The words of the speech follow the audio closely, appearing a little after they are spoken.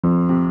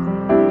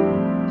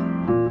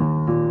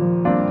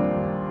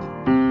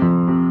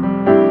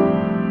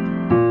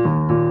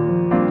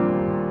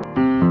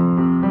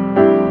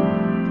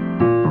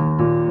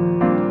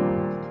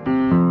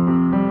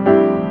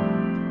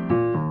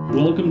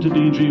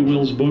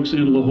Wills Books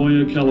in La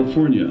Jolla,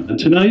 California. And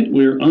tonight,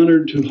 we're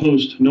honored to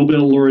host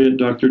Nobel laureate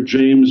Dr.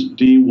 James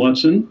D.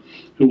 Watson,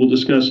 who will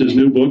discuss his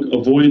new book,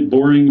 Avoid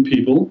Boring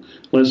People,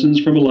 Lessons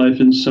from a Life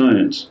in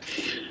Science.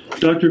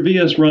 Dr.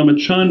 V.S.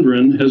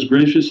 Ramachandran has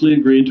graciously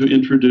agreed to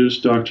introduce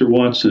Dr.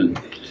 Watson.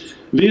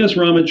 V.S.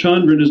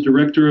 Ramachandran is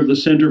director of the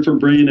Center for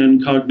Brain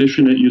and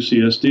Cognition at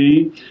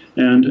UCSD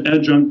and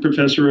adjunct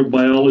professor of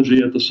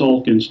biology at the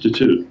Salk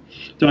Institute.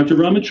 Dr.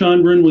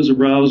 Ramachandran was a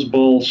Rouse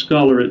Ball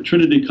Scholar at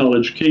Trinity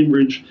College,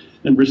 Cambridge,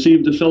 and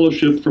received a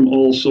fellowship from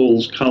All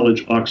Souls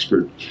College,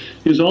 Oxford.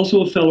 He is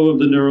also a fellow of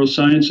the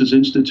Neurosciences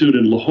Institute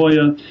in La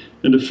Jolla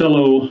and a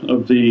fellow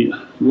of the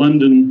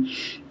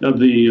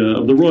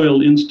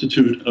Royal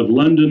Institute of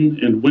London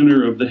and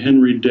winner of the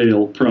Henry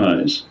Dale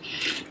Prize.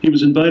 He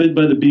was invited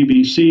by the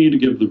BBC to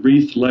give the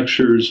Wreath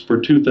Lectures for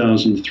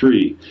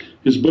 2003.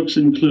 His books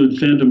include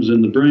Phantoms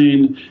in the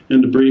Brain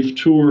and A Brief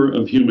Tour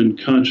of Human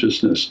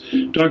Consciousness.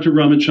 Dr.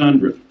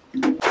 Ramachandran.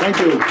 Thank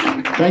you.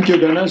 Thank you,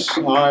 Dennis.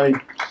 I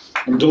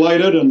am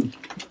delighted and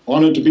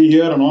honored to be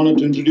here and honored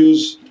to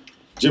introduce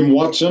Jim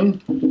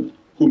Watson,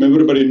 whom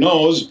everybody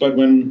knows, but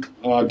when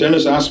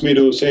Dennis asked me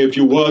to say a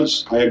few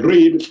words, I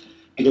agreed,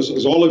 because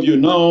as all of you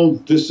know,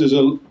 this is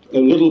a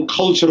little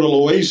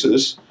cultural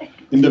oasis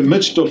in the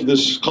midst of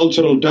this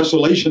cultural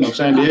desolation of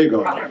San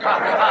Diego.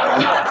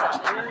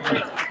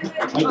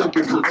 I think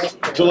it's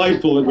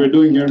delightful that we're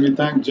doing here, and we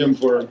thank Jim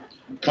for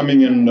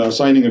coming and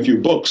signing a few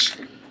books.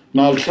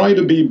 Now, I'll try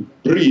to be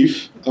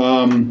brief.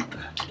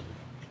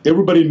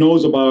 Everybody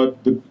knows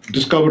about the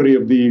discovery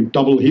of the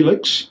double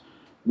helix,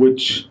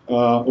 which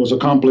was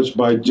accomplished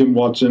by Jim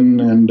Watson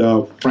and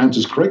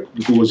Francis Crick,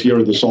 who was here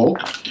at the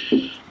Salk.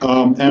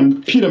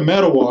 And Peter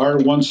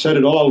Medawar once said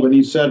it all when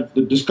he said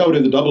the discovery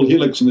of the double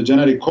helix in the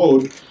genetic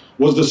code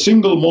was the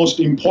single most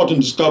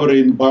important discovery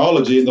in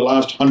biology in the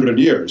last 100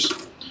 years.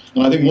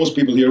 And I think most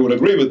people here would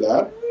agree with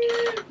that.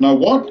 Now,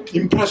 what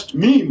impressed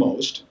me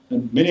most,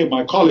 and many of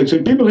my colleagues,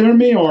 can people hear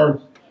me or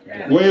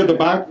way at the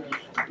back,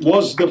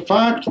 was the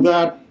fact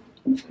that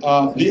the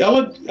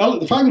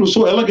fact that it was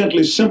so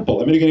elegantly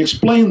simple. I mean, you can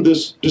explain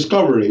this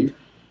discovery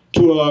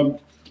to a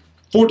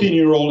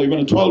 14-year-old, even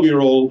a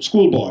 12-year-old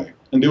schoolboy,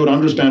 and they would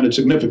understand its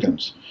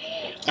significance.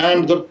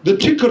 And the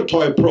ticker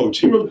toy approach,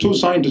 here are two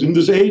scientists in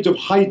this age of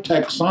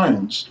high-tech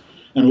science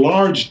and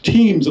large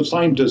teams of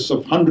scientists,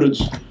 of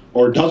hundreds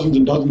or dozens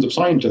and dozens of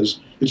scientists.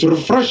 It's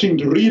refreshing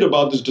to read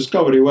about this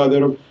discovery where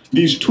there are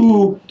these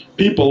two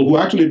people who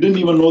actually didn't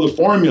even know the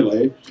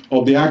formulae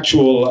of the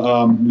actual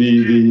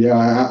adenine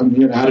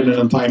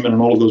and thymine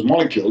and all of those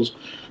molecules,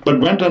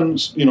 but went and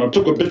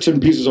took bits and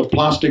pieces of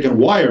plastic and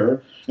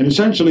wire and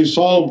essentially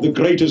solved the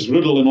greatest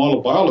riddle in all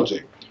of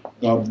biology,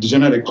 the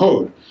genetic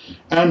code.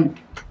 And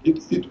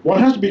one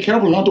has to be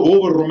careful not to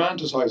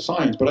over-romanticize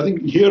science, but I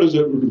think here is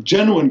a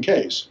genuine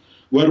case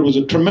where it was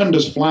a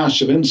tremendous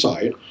flash of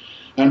insight.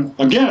 And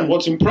again,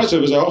 what's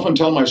impressive is I often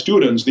tell my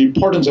students the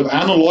importance of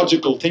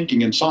analogical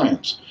thinking in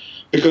science.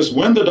 Because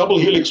when the double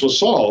helix was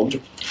solved,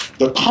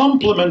 the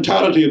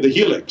complementarity of the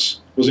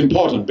helix was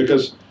important,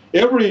 because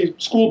every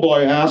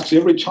schoolboy asks,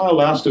 every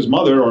child asks his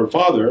mother or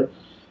father,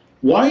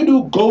 why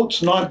do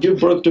goats not give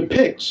birth to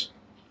pigs?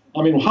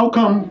 I mean, how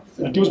come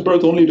it gives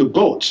birth only to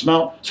goats?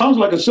 Now, sounds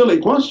like a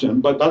silly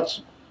question, but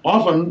that's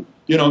often,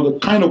 the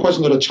kind of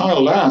question that a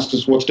child asks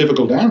is what's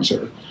difficult to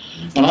answer.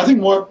 And I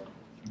think what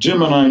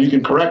Jim and I, and you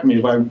can correct me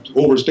if I'm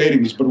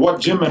overstating this, but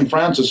what Jim and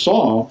Francis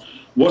saw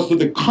was that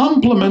the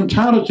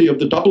complementarity of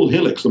the double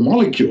helix, the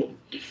molecule,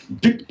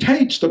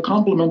 dictates the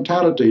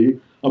complementarity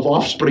of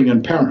offspring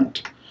and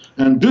parent.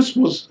 And this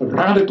was a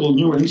radical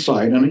new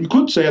insight, and you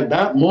could say at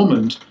that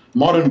moment,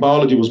 modern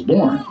biology was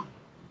born.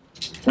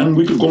 And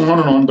we could go on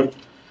and on, but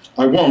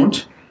I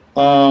won't.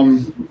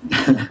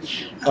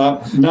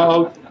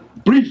 Now,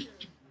 brief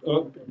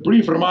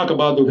remark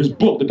about his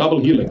book, The Double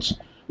Helix,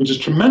 which is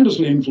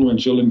tremendously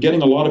influential in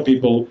getting a lot of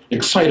people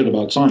excited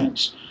about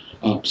science.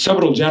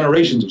 Several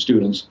generations of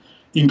students,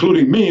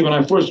 including me, when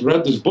I first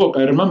read this book,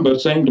 I remember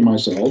saying to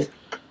myself,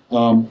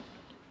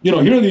 here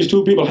are these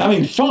two people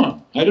having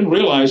fun. I didn't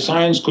realize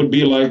science could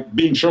be like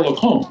being Sherlock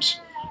Holmes.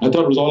 I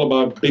thought it was all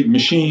about big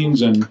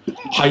machines and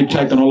high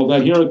tech and all of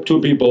that. Here are two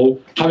people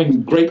having a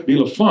great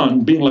deal of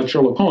fun being like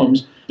Sherlock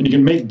Holmes, and you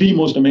can make the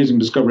most amazing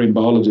discovery in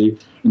biology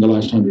in the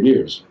last 100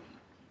 years.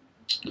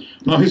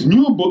 Now, his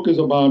new book is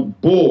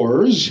about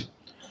boars.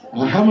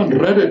 I haven't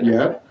read it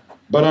yet,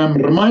 but I'm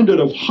reminded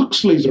of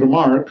Huxley's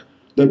remark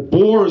that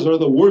boars are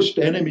the worst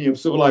enemy of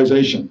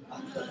civilization.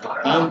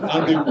 And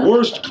the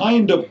worst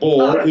kind of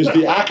bore is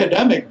the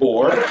academic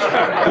bore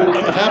who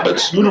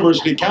inhabits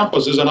university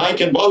campuses, and I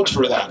can vouch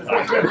for that.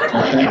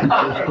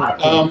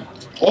 Okay?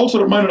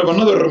 Also reminded of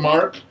another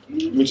remark,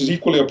 which is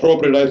equally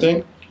appropriate, I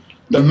think.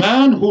 The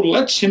man who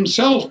lets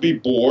himself be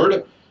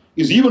bored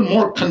is even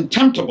more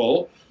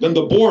contemptible than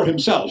the bore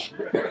himself.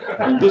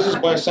 And this is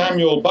by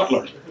Samuel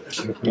Butler.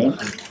 Okay?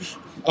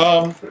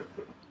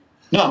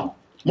 Now,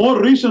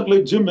 more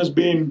recently, Jim has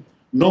been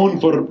known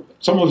for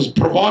some of his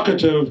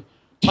provocative,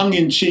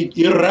 tongue-in-cheek,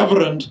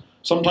 irreverent,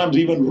 sometimes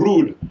even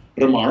rude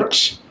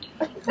remarks.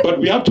 But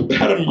we have to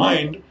bear in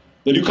mind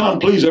that you can't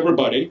please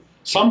everybody.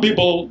 Some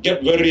people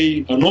get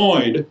very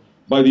annoyed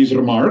by these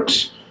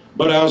remarks,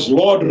 but as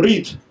Lord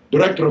Reith,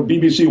 director of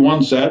BBC,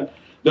 once said,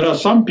 there are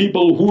some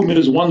people whom it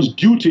is one's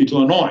duty to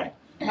annoy.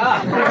 And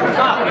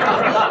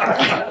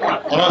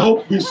I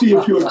hope we see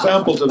a few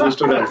examples of this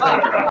today.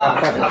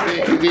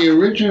 The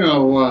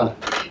original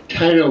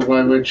title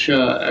by which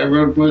I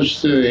wrote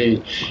most of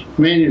the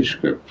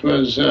manuscript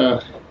was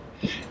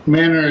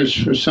Manners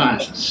for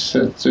Science.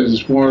 That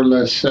is more or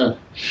less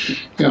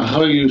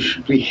how you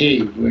should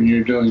behave when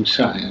you're doing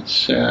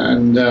science.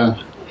 And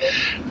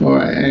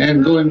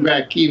going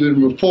back even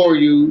before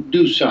you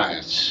do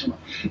science.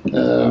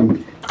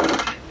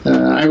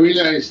 I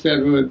realized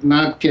that would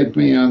not get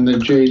me on the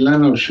Jay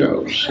Leno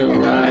show,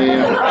 so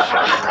I,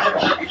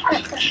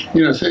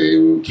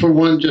 for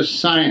one, just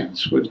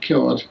science would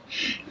kill it,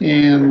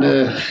 and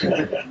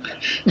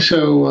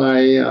so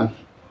I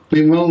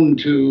bemoaned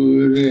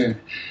to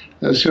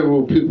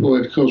several people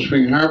at Cold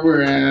Spring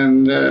Harbor,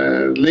 and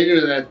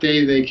later that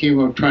day they came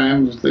up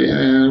triumphantly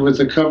with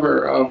the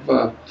cover of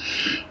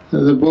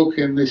the book,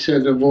 and they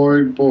said,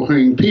 "Avoid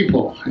boring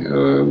people,"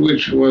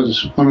 which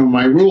was one of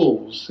my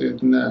rules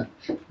in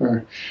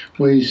for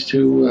ways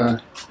to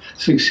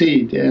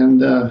succeed.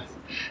 And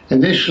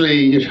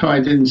initially, I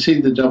didn't see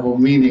the double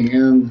meaning,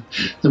 and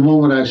the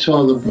moment I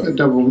saw the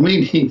double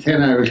meaning,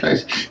 then I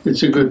realized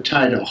it's a good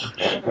title.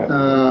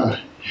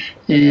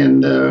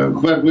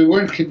 But we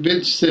weren't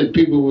convinced that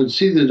people would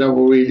see the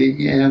double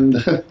reading,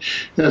 and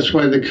that's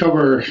why the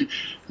cover,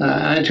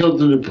 I told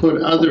them to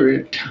put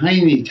other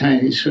tiny,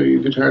 so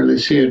you could hardly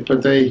see it,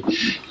 but they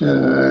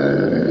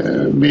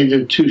made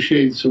it 2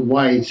 shades of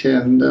white,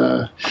 and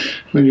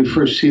when you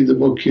first see the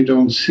book, you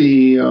don't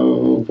see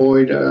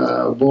avoid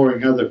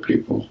boring other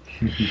people,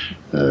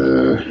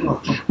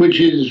 which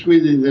is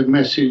really the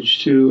message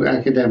to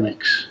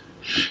academics.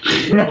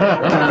 You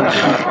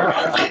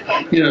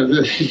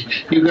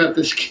got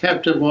this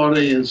captive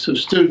audience of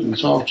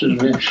students often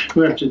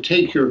who have to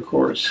take your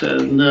course,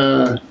 and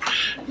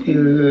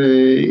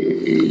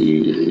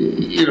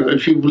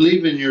if you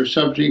believe in your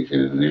subject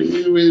and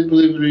you really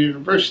believe in the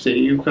university,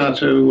 you've got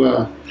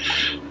to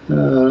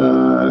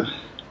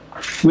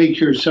make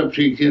your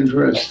subject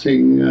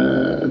interesting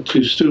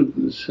to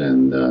students,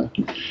 and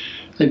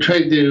I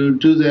tried to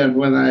do that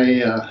when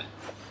I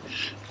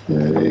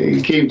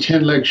gave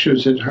 10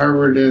 lectures at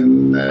Harvard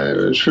in it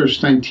was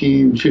first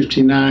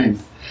 1959.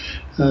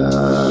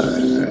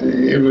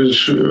 It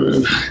was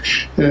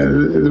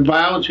the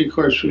biology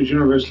course was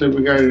universally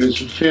regarded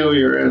as a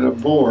failure and a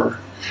bore,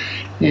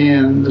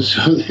 and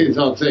so they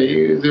thought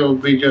they'll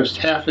be just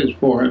half as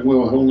boring.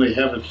 We'll only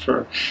have it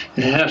for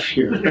a half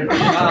year, and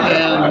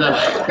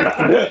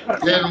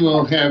then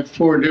we'll have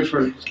 4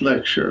 different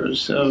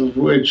lectures, of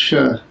which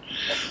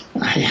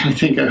I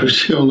think I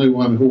was the only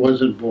one who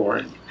wasn't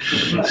boring.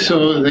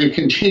 So they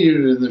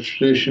continued in the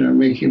tradition of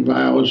making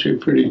biology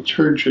pretty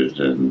turgid,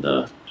 and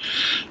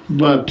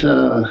but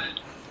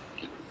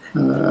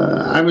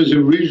I was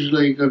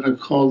originally going to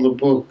call the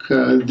book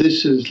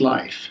 "This Is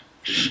Life."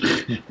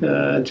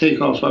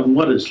 Take off on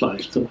what is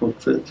life, the book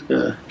that,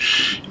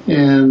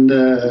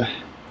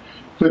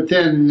 but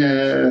then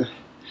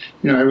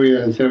I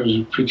realized that was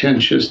a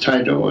pretentious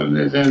title, and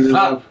it ended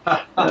up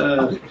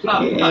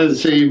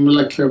as a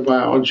molecular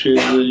biology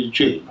of the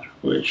gene,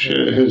 which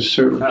has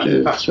served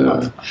it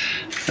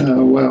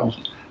well.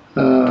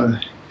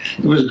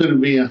 It was going to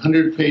be a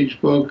 100-page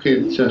book.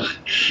 It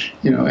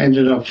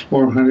ended up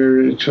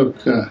 400. It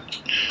took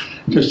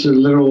just a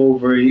little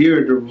over a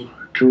year to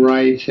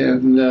write,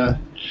 and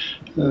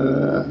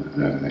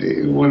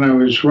when I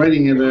was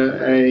writing it,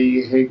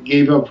 I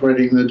gave up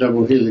writing the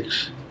double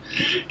helix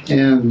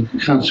and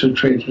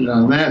concentrated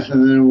on that.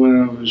 And then when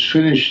I was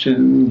finished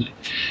and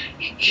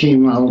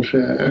came out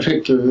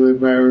effectively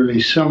by early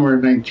summer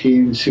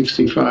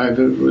 1965,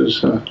 it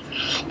was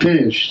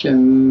finished,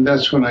 and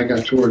that's when I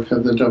got to work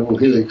on the double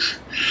helix,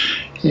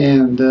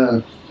 and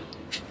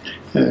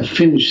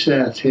finished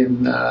that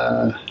in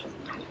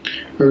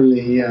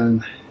early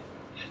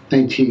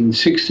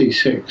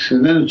 1966,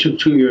 and then it took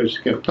 2 years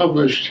to get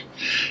published.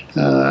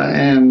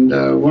 And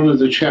one of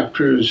the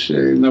chapters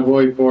in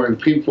Avoid Boring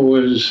People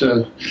was,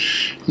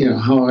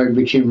 how I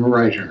became a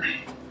writer,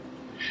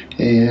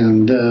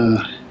 and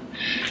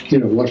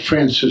what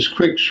Francis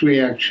Crick's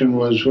reaction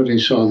was when he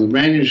saw the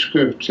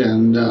manuscript,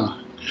 and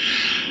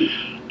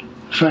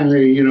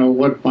finally,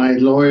 what my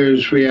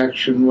lawyer's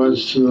reaction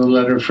was to the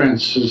letter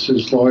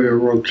Francis's lawyer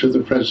wrote to the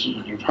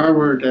president of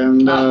Harvard,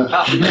 and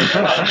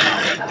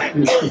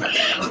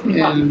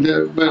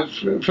but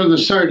from the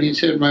start he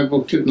said my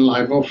book didn't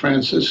libel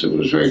Francis. It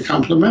was very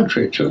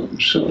complimentary to him,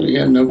 so he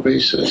had no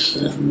basis.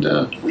 And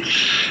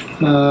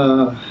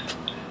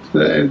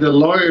the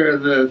lawyer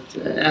that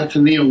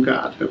Atheneum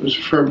got, it was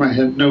a firm I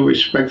had no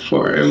respect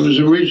for. It was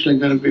originally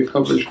going to be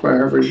published by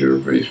Harvard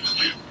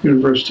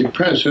University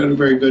Press. It had a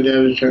very good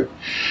editor.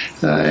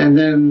 And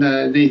then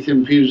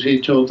Nathan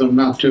Pusey told them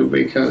not to,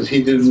 because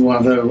he didn't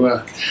want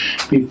to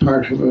be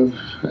part of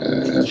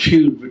a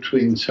feud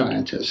between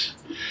scientists.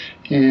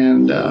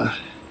 And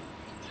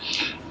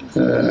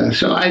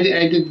So I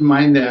didn't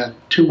mind that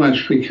too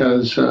much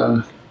because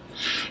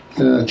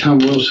Tom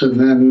Wilson,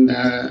 then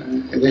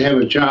they have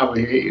a job.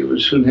 He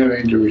was soon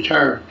having to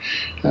retire,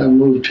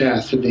 moved to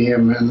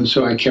Athenaeum, and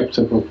so I kept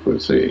the book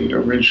with the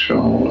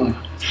original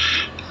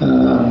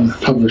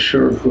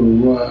publisher,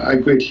 who I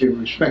greatly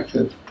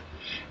respected.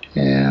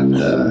 And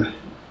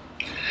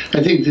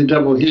I think the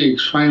Double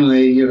Helix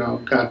finally,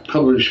 got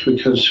published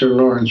because Sir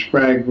Lawrence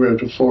Bragg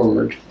wrote a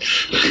foreword.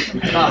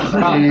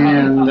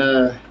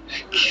 And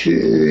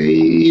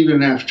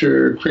even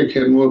after Crick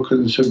and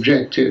Wilkins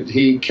objected,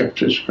 he kept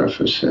his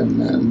preface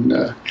in, and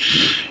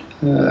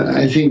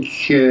I think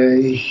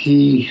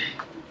he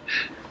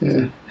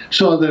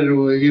saw that it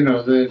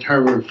was, that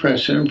Harvard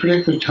Press, and in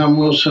particular Tom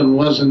Wilson,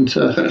 wasn't,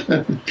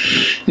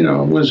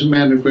 was a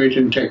man of great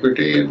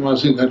integrity and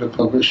wasn't going to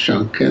publish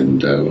junk,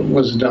 and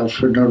wasn't out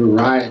for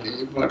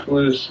notoriety, but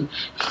was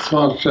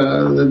thought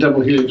the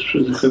Double Helix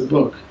was a good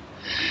book,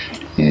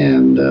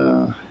 and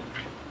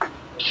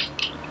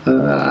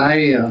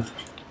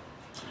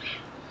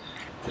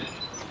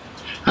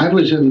I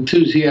was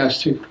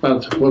enthusiastic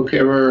about the book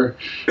ever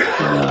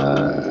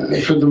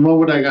from the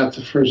moment I got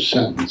the first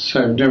sentence.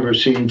 I've never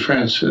seen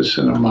Francis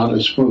in a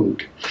modest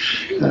mood.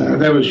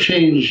 That was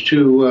changed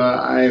to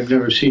I've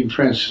never seen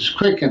Francis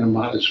Crick in a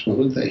modest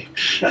mood. They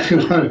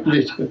wanted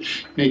me to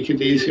make it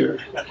easier.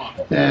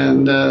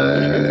 And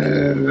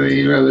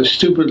the rather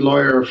stupid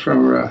lawyer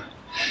from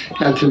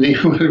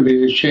Athenaeum wanted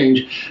me to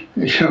change,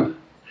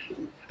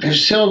 I've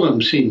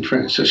seldom seen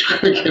Francis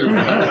Crick in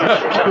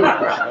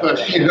a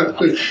but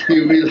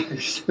you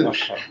realize that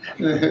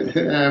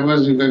I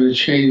wasn't going to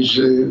change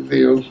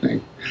the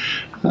opening.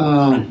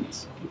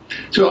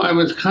 So I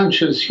was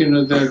conscious,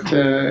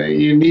 that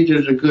you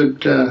needed a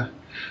good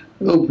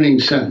opening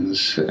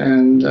sentence,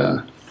 and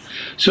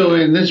so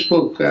in this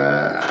book,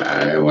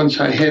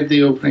 once I had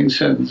the opening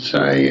sentence,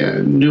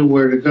 I knew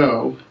where to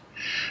go.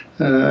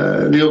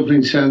 The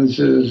opening sentence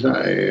is,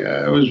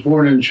 I was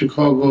born in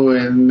Chicago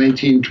in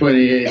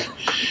 1928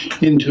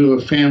 into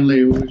a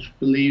family which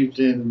believed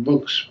in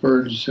books,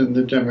 birds, and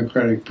the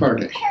Democratic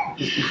Party.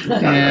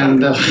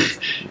 And,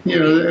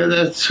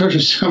 that sort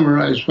of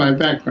summarized my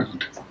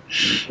background.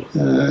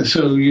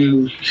 So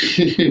you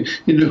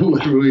knew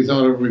what we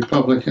thought of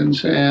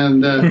Republicans,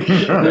 and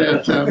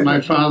that my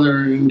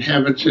father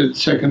inhabited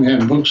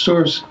secondhand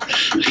bookstores,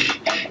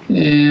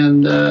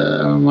 and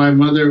my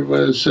mother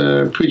was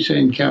a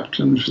precinct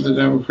captain for the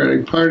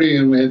Democratic Party,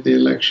 and we had the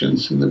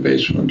elections in the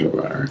basement of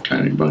our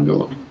tiny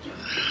bungalow.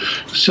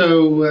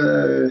 So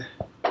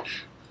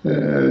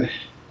I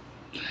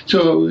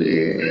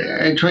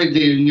tried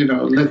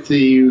to let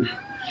the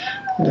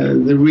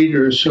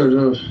reader sort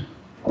of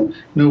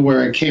know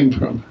where I came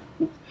from,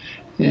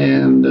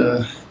 and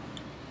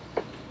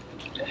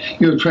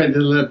tried to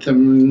let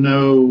them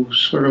know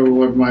sort of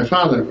what my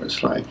father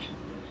was like.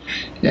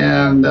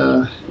 And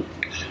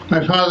my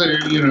father,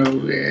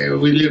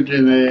 we lived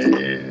in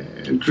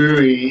a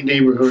dreary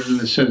neighborhood in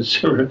the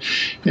sense of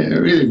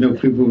really no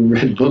people who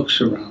read books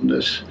around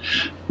us,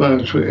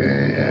 but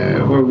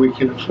where we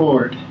could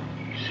afford.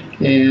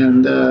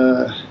 And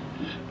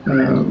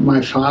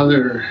my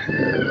father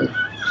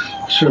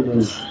sort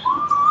of,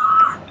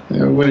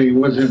 when he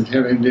wasn't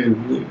having to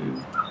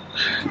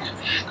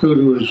go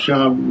to his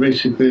job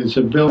basically as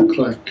a bill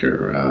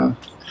collector,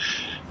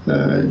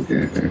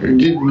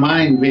 didn't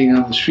mind being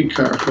on the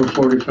streetcar for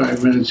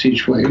 45 minutes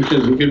each way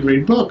because he could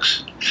read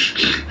books.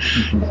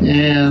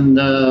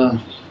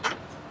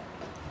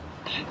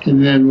 And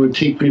then would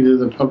take me to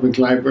the public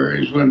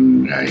libraries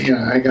when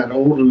I got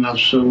old enough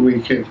so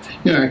we could,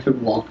 I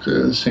could walk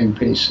the same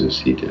pace as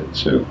he did.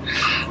 So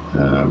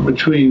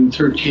between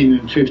 13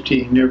 and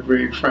 15,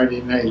 every Friday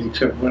night,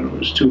 except when it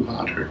was too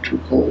hot or too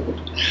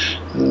cold,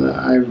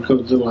 I would go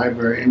to the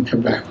library and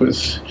come back with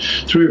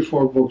 3 or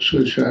 4 books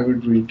which I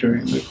would read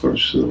during the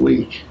course of the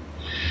week.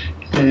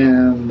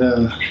 And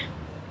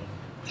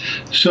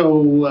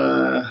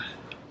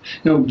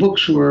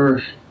books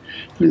were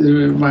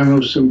my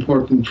most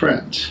important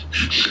friends.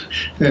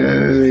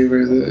 They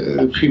were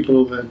the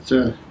people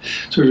that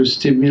sort of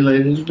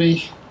stimulated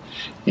me.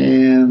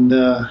 And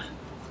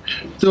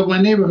though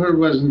my neighborhood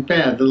wasn't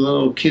bad, the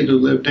little kid who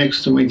lived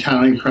next to me,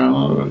 Tony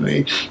Cromwell,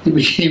 he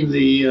became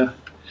the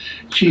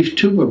chief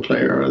tuba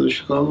player of the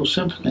Chicago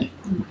Symphony.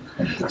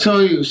 So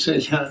you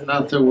say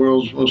not the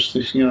world's most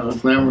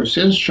glamorous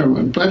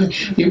instrument, but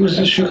he was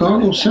the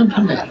Chicago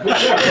Symphony.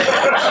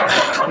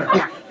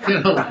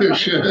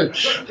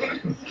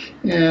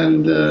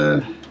 And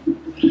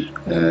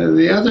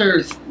the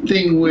other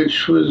thing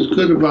which was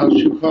good about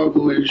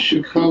Chicago is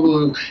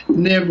Chicago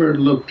never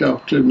looked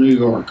up to New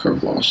York or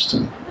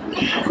Boston.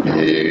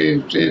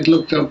 It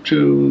looked up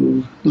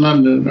to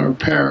London or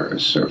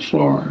Paris or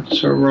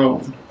Florence or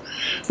Rome.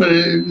 But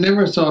it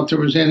never thought there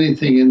was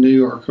anything in New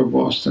York or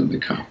Boston to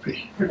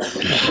copy.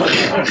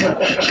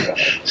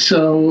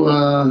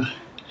 So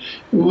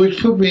which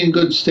put me in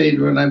good state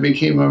when I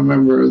became a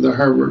member of the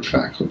Harvard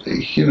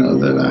faculty. You know,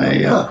 that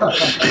I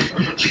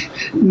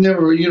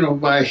never, you know,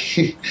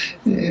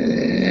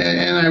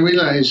 and I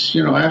realized,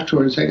 you know,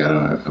 afterwards I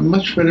got a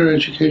much better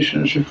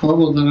education in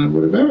Chicago than I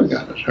would have ever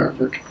got at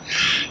Harvard.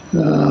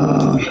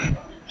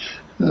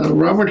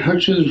 Robert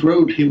Hutchins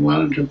wrote he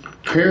wanted to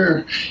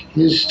prepare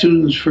his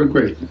students for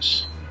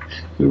greatness.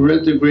 You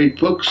read the great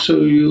books,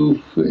 so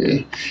you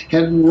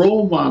had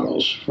role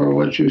models for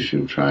what you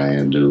should try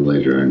and do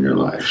later in your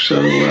life.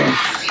 So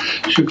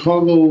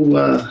Chicago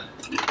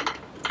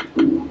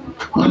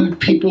wanted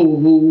people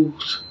who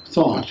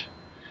thought.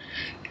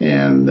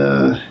 And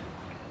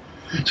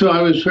so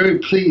I was very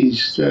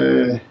pleased.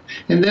 And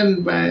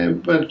then,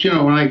 but, you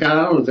know, when I got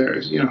out of there,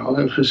 you know,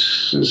 it was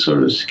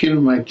sort of skin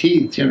of my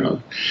teeth, you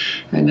know.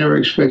 I never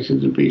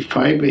expected to be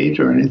 5'8"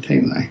 or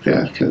anything like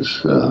that,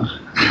 because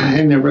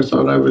I never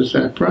thought I was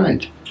that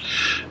bright.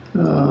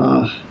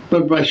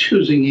 But by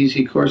choosing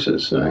easy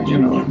courses, you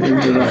know,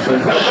 ended up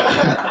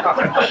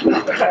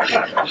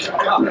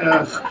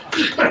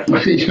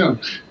you know,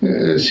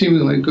 a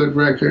seemingly good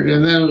record.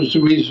 And that was the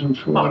reason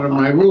for one of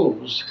my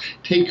rules: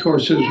 take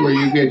courses where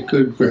you get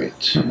good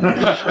grades. You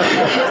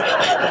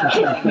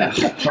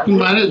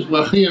might as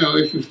well, you know,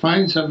 if you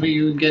find something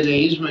you can get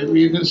A's, maybe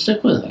you can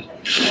stick with it.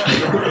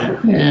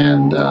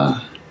 And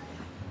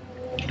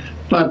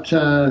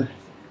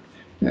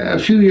a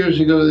few years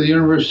ago, the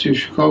University of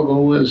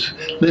Chicago was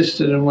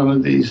listed in one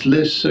of these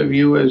lists of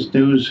U.S.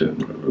 News and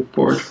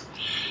Report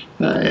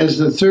as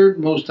the third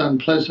most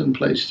unpleasant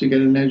place to get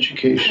an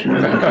education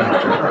in the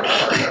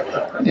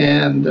country.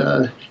 And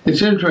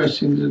it's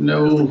interesting to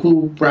know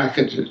who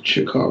bracketed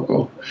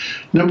Chicago.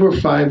 Number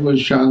 5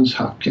 was Johns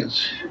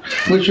Hopkins,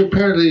 which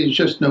apparently is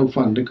just no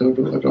fun to go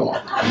to at all.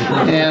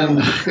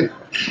 And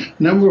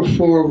number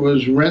 4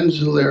 was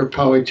Rensselaer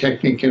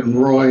Polytechnic in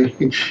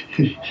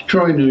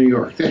Troy, New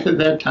York.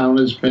 That town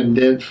has been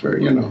dead for,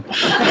 you know,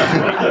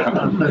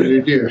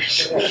 100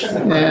 years.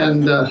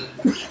 And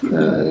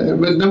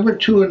but number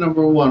 2 and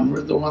number 1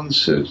 were the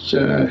ones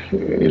that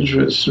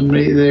interested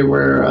me. They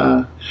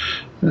were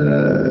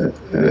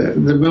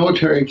the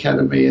Military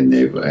Academy and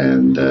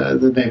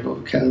the Naval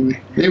Academy.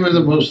 They were the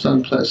most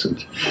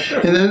unpleasant.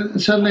 And then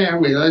suddenly I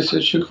realized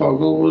that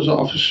Chicago was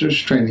officers'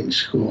 training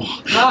school.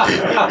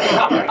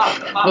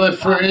 But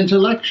for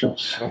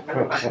intellectuals.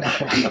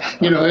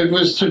 You know, it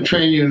was to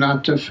train you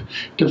not to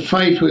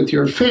fight with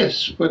your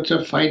fists, but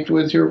to fight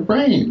with your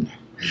brain.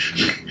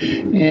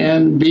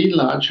 And be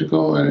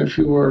logical, and if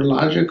you were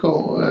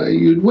logical,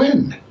 you'd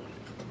win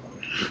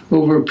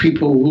over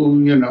people who,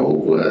 you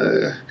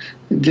know,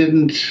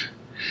 didn't,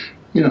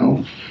 you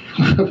know,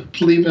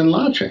 believe in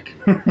logic.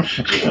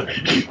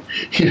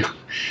 Yeah.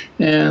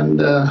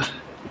 And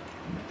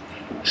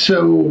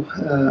so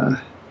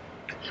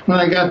when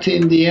I got to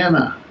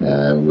Indiana,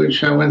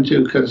 which I went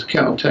to because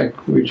Caltech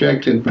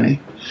rejected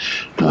me,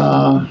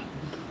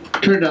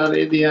 turned out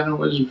Indiana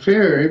was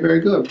very, very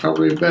good,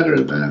 probably better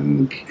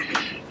than,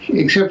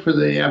 except for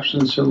the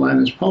absence of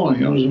Linus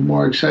Pauling. It was a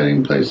more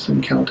exciting place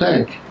than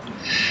Caltech.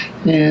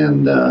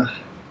 And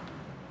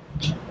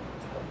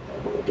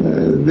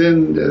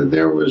then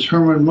there was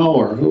Herman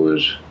Muller, who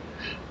was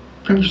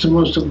perhaps the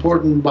most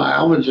important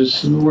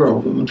biologist in the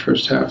world in the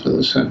first half of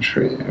the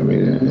century. I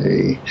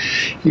mean,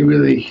 he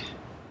really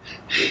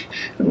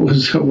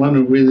was the one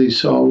who really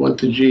saw what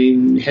the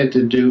gene had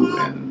to do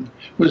and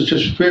was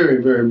just very,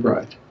 very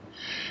bright.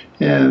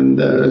 And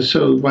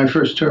so my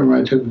first term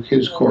I took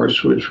his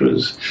course, which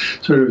was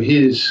sort of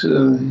his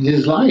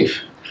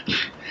life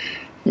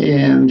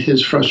and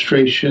his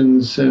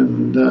frustrations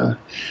and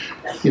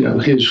you know,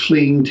 his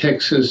fleeing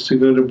Texas to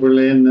go to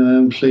Berlin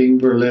and then fleeing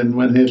Berlin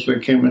when Hitler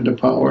came into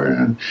power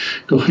and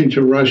going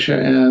to Russia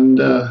and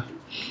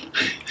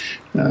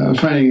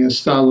finding that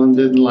Stalin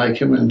didn't like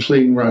him and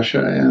fleeing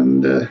Russia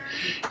and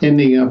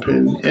ending up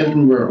in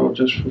Edinburgh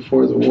just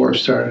before the war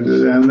started.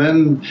 And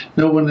then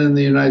no one in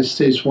the United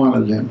States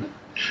wanted him.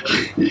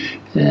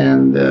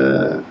 And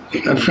a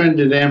friend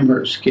at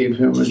Amherst gave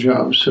him a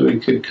job so he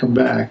could come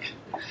back.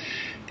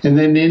 And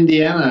then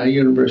Indiana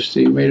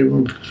University made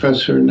him a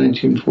professor in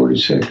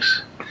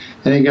 1946.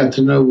 And he got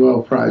the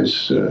Nobel Prize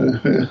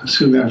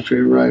soon after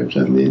he arrived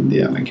on the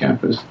Indiana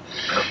campus.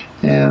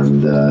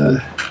 And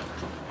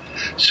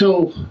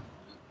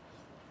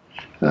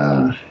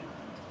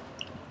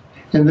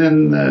and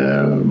then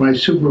my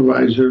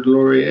supervisor,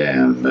 Gloria,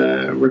 and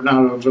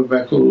Renato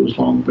Lebeco, who's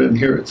long been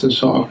here at the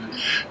Salk,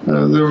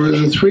 there were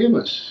the 3 of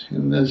us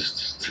in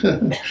this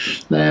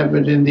lab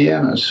at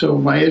Indiana. So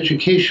my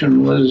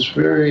education was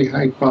very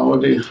high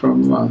quality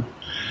from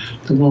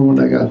the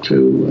moment I got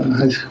to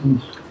high school.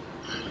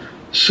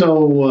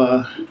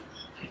 So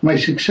my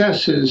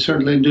success is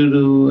certainly due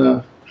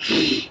to,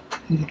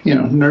 you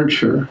know,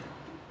 nurture.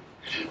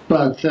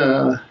 But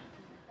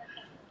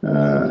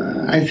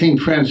I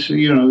think Francis,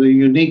 you know, the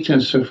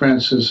uniqueness of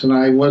Francis and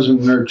I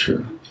wasn't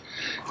nurture.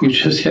 You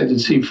just had to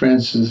see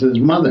Francis's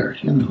mother,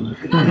 you know.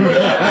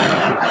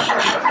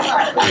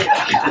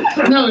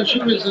 No, she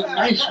was a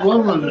nice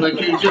woman, but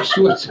you just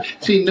would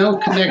see no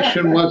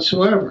connection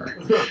whatsoever.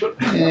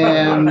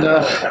 And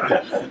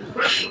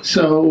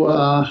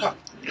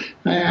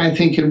I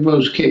think in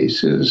most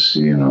cases,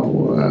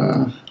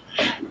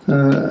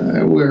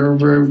 we're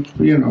very,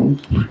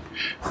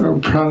 are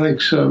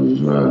products of,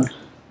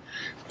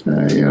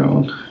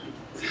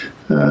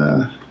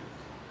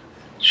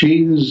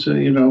 genes,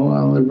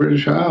 on the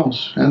British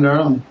Isles and our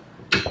own.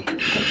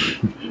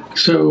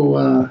 So,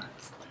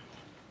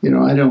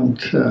 I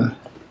don't,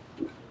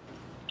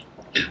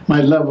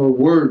 my love of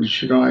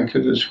words, I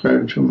could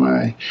ascribe to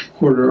my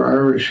quarter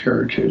Irish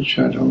heritage.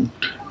 I don't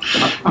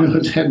know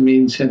if that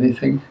means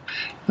anything.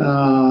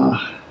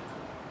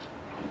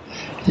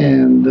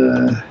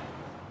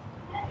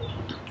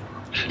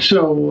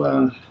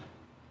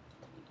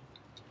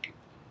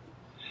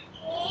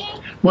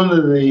 One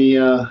of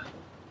the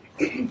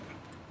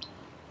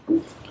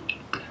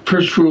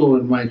first rule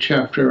in my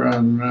chapter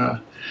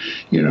on,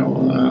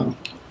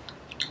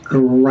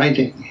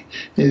 writing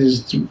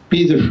is to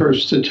be the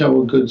first to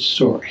tell a good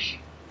story.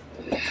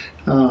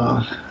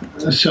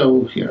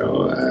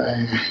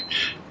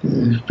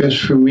 It's best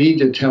for me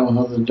to tell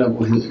how the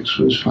double helix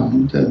was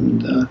found,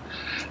 and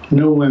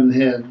no one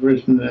had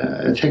written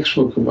a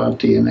textbook about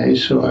DNA,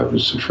 so I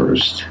was the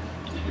first.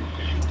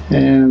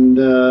 And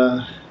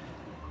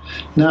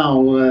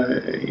now,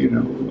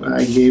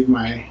 I gave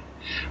my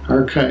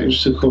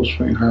archives to Cold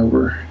Spring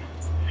Harbor,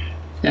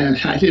 and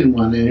I didn't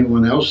want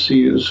anyone else to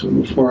use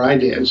them before I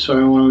did, so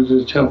I wanted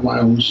to tell my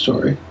own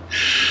story.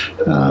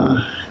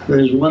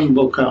 There's one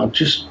book out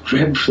just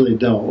dreadfully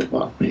dull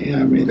about me.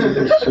 I mean,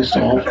 it's just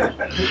awful.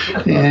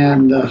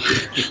 And,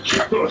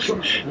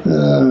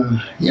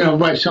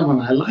 by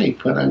someone I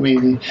like, but I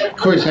mean, of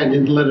course I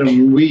didn't let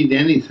him read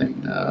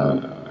anything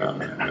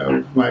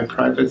of my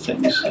private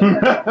things. So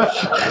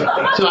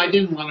I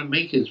didn't want to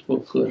make his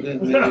book good.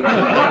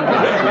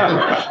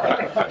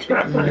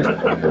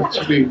 It's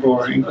be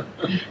boring.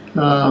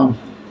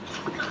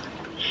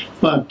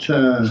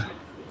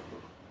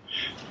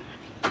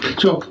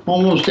 So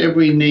almost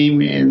every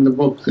name in the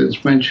book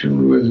that's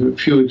mentioned, with a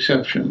few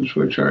exceptions,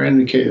 which are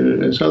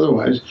indicated as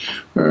otherwise,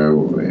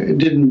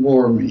 didn't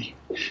bore me.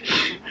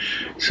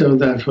 So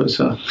that was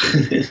a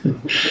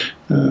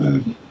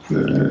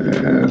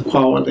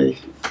quality.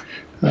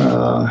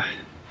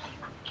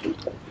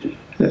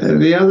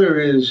 The other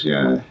is,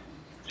 I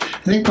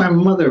think my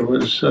mother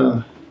was,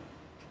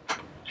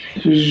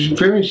 she was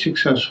very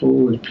successful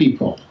with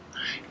people.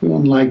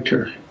 Everyone liked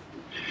her.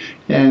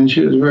 And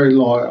she was very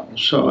loyal.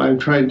 So I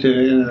tried to,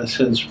 in a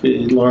sense,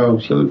 be loyal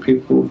to the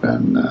people who've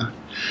been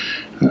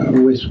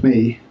with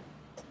me.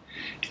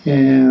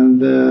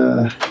 And,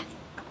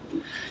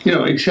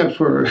 except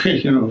for, a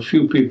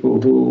few people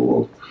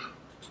who,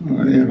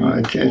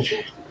 I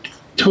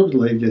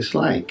totally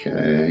dislike.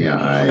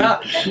 I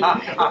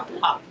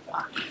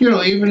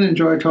even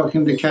enjoy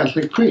talking to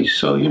Catholic priests.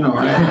 So,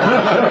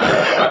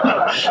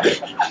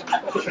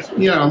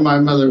 my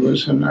mother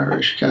was an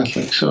Irish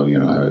Catholic, so,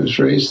 I was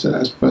raised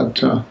that.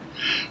 But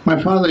my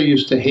father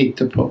used to hate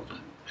the Pope.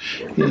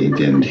 He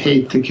didn't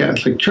hate the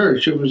Catholic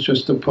Church, it was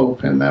just the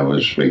Pope, and that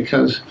was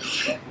because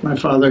my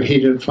father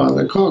hated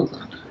Father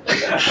Coughlin,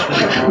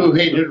 who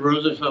hated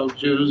Roosevelt,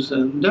 Jews,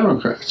 and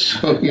Democrats.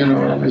 So,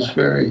 it was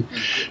very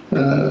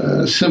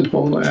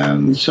simple.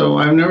 And so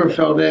I've never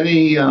felt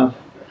any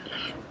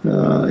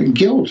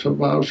guilt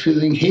about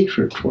feeling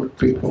hatred toward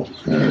people.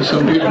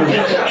 Some people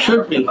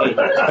should be hated.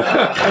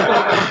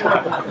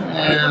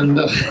 And,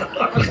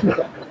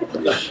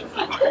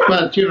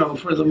 but,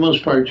 for the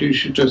most part, you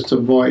should just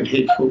avoid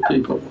hateful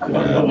people.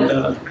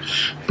 And,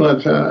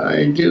 but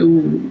I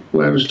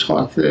was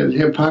taught that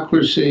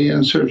hypocrisy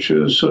in search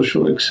of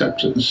social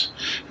acceptance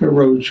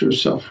erodes your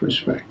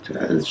self-respect.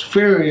 It's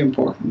very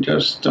important.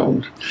 Just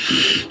don't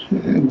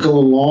go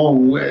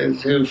along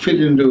with, fit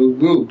into a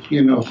group,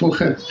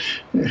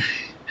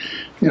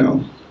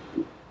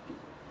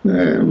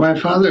 my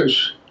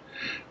father's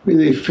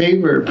really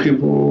favorite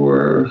people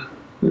were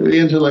the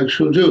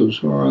intellectual Jews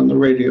who were on the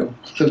radio.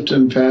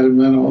 Clifton,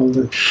 Fadiman, all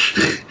the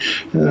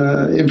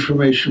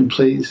information,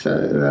 please.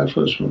 That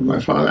was my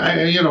father.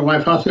 My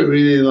father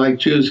really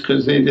liked Jews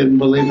because they didn't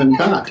believe in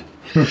God.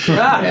 And,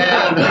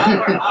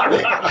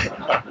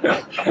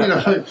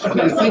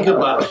 think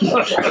about it.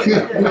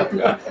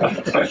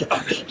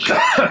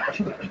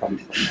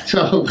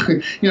 So,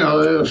 it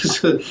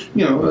was,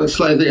 a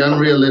slightly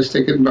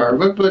unrealistic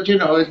environment, but,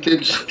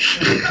 it's,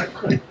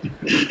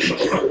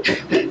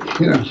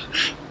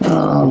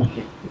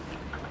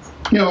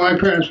 my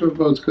parents were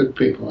both good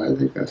people. I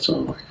think that's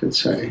all I could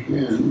say.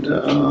 And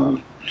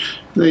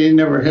they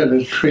never had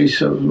a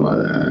trace of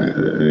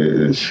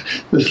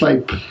the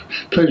slight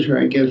pleasure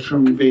I get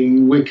from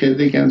being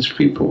wicked against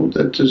people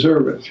that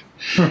deserve it.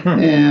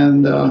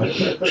 And,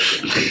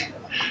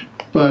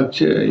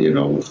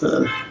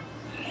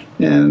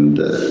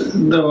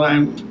 though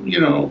I'm,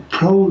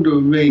 prone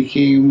to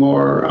making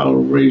more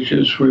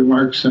outrageous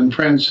remarks than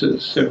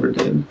Francis ever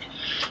did,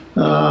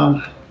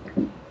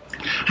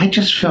 I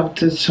just felt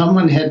that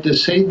someone had to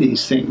say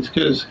these things,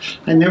 because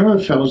I never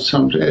felt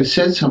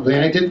said something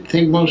I didn't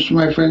think most of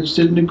my friends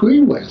didn't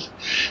agree with.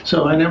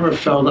 So I never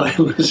felt I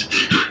was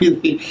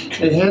really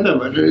ahead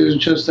of it. It was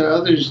just that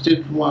others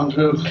didn't want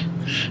to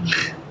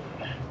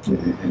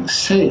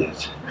say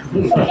it.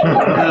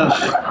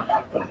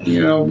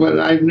 But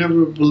I've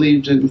never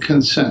believed in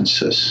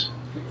consensus.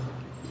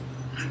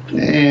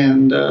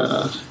 And,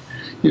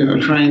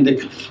 trying to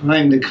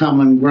find the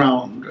common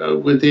ground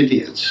with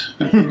idiots.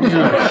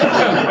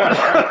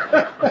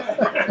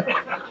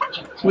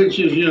 Which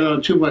is,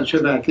 too much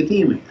of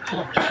academia.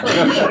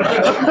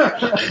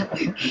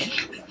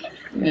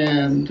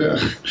 And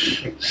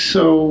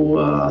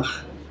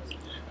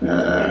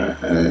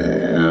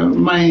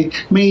my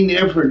main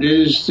effort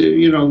is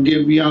to,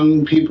 give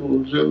young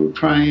people to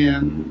try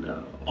and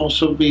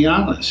also be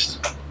honest.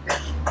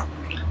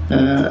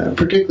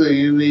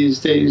 Particularly in these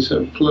days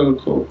of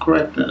political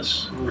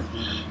correctness,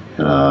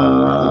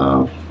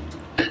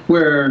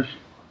 where,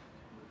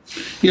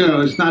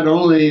 it's not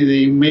only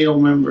the male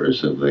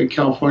members of the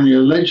California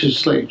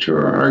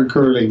legislature are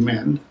girly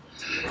men,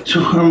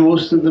 so are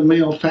most of the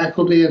male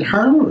faculty at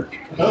Harvard.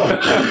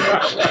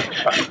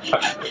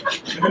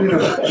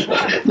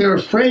 They're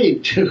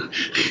afraid to,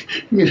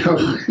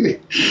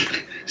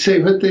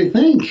 say what they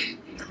think.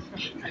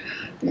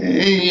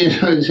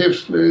 As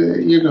if,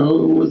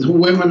 the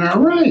women are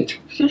right.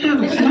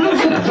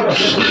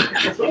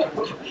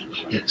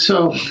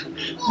 So,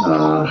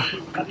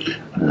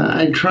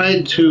 I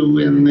tried to,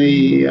 in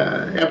the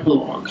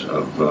epilogue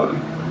of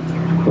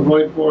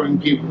Avoid Boring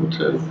People,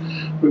 to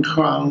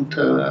recount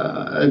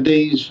a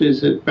day's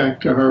visit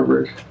back to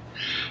Harvard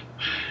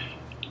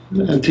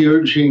at the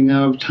urging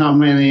of Tom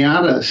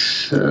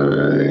Maniatis.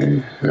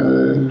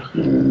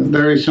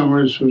 Larry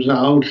Summers was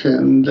out,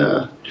 and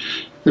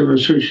they were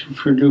searching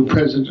for new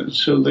presidents,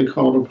 so they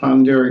called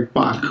upon Derek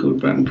Bach, who'd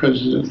been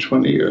president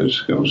 20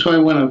 years ago. So I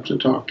went up to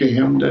talk to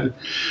him to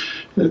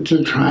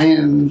try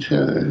and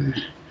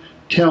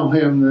tell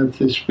him that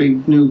this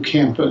big new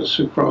campus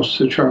across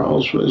the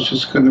Charles was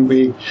just going to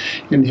be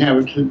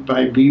inhabited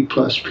by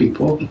B-plus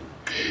people,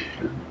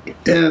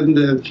 and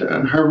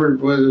that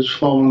Harvard was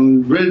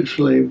falling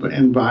dreadfully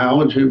in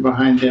biology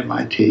behind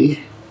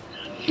MIT,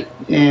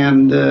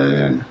 and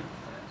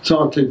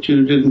thought that they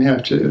didn't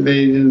have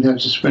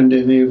to spend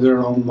any of their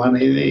own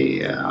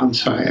money on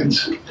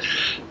science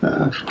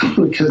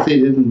because they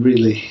didn't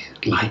really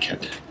like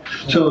it.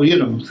 So, it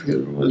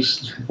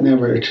was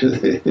never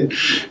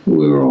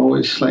we were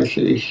always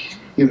slightly,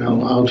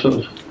 out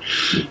of,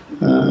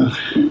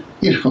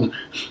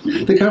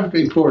 the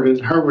governing board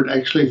at Harvard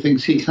actually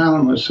thinks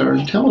economists are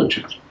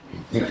intelligent.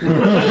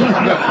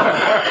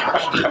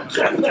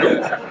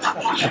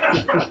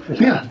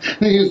 Yeah,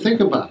 you think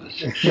about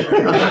it.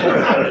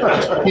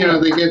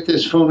 They get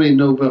this phony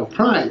Nobel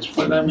Prize,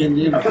 but I mean,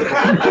 yeah.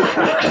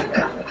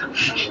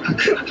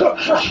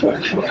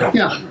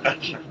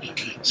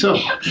 So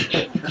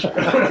it's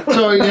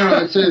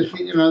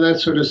that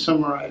sort of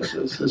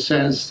summarizes the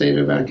sad state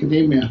of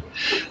academia,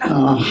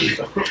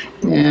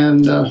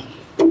 and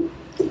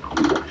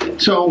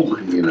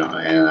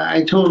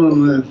I told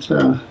him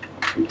that.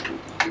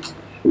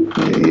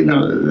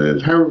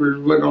 That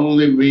Harvard would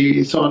only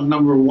be thought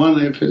number one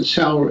if its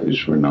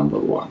salaries were number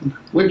one,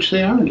 which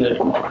they aren't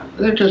anymore.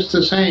 They're just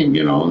the same,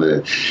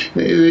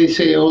 They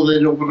say, oh, they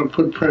don't want to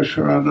put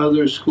pressure on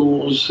other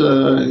schools,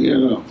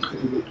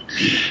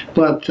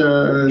 But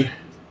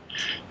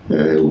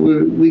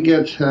we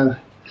get a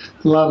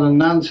lot of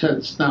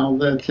nonsense now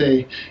that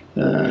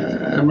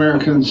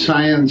American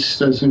science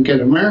doesn't get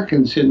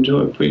Americans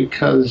into it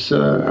because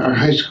our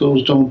high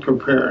schools don't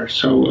prepare.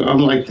 So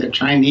unlike the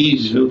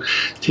Chinese who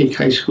take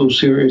high school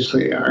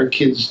seriously, our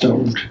kids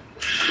don't.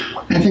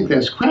 I think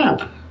that's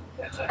crap.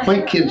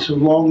 White kids have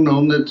long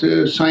known that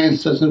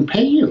science doesn't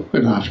pay you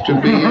enough to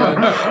be.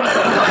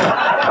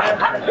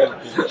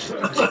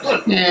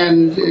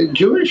 And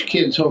Jewish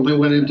kids only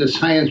went into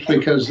science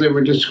because they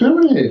were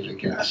discriminated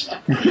against.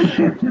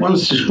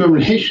 Once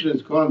discrimination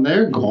is gone,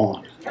 they're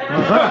gone.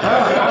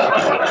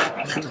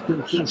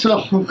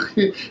 So,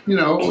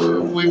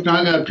 we've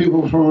now got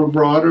people from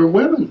abroad or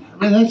women.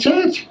 I mean, that's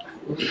it.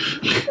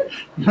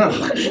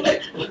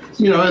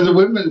 And the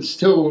women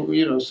still,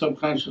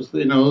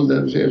 subconsciously know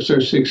that if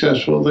they're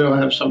successful, they'll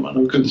have someone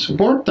who can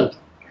support them.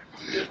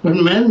 But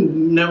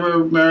men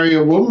never marry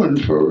a woman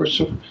for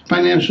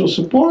financial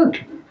support.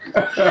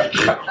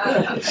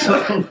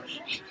 So,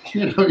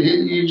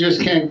 you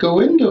just can't go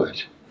into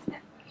it.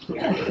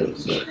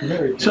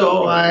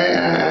 So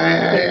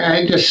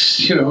I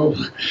just,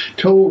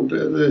 told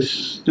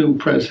this new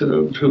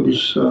president,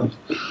 who's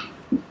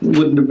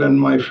wouldn't have been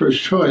my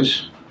first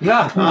choice,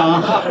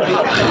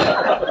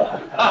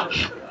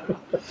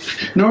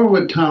 nor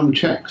would Tom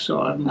Check.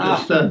 So I'm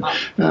just,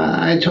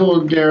 I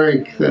told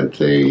Derek that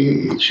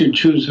they should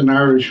choose an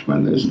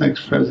Irishman as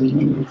next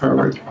president of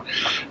Harvard.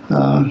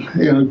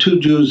 You know, 2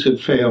 Jews had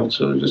failed,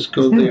 so just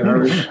go the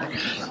Irish.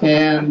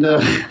 And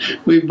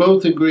we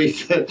both agreed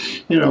that,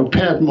 you know,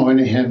 Pat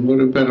Moynihan would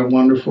have been a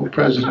wonderful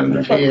president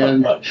if he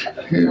had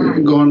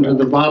gone to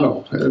the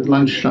bottle at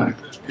lunchtime.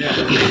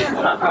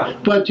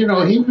 But, you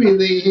know,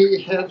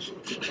 he had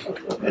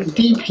a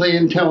deeply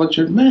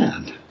intelligent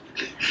man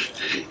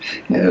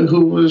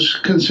who was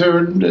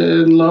concerned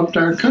and loved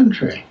our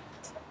country.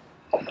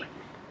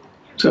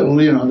 So,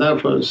 you know,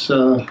 that was,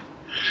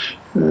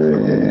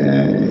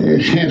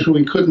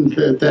 we couldn't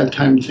at that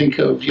time think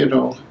of, you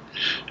know,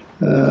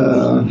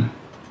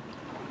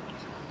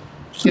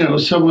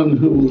 someone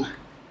who,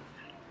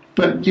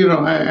 but, you know,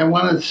 I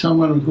wanted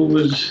someone who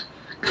was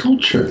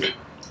cultured.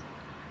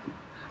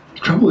 The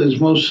trouble is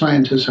most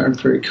scientists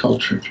aren't very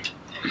cultured.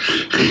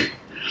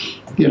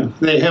 You know,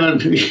 they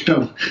haven't, you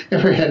know,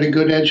 ever had a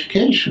good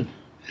education,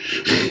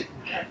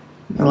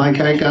 like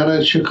I got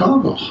at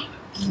Chicago.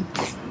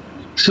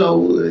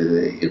 So,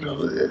 you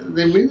know,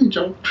 they really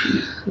don't,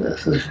 they're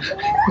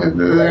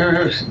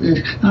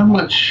not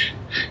much,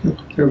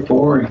 they're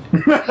boring.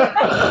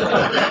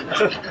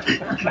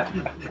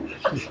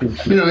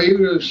 You know,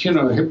 even if, you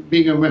know,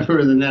 being a member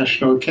of the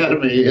National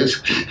Academy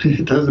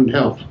it doesn't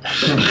help.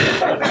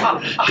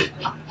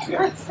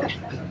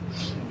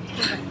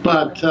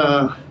 But,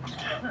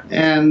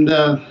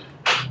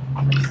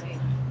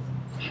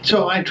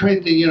 so I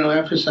tried to, you know,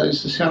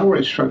 emphasize the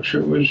salary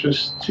structure was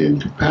just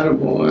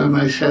incompatible, and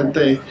I said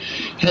they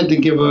had to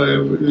give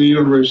the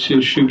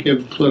university should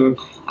give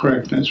political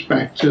correctness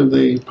back to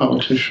the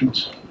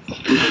politicians.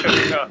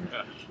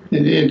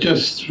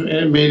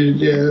 It made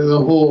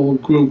the whole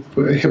group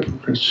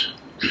hypocrites,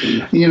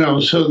 you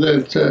know, so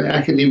that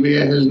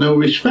academia has no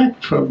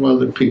respect from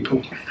other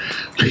people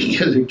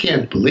because it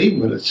can't believe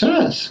what it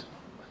says.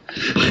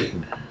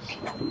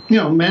 You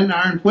know, men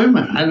aren't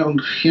women. I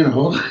don't, you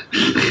know,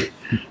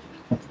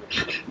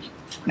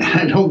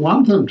 I don't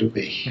want them to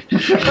be.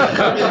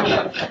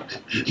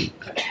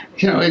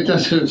 You know, it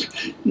doesn't,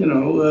 you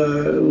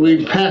know,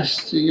 we've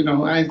passed, you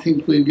know, I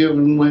think we've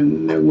given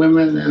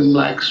women and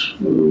blacks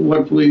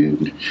what we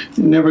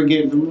never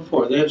gave them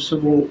before. They have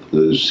civil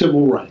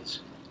rights.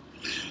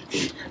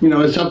 You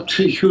know, it's up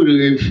to you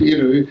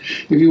to,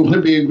 if you want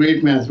to be a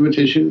great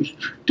mathematician,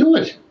 do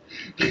it.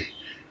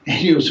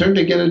 And you'll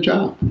certainly get a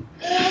job.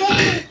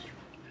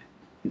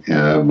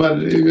 But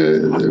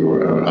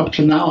up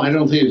to now, I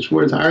don't think it's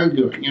worth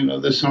arguing. You know,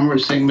 the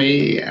Summers thing,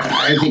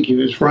 I think he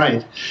was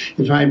right.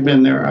 If I'd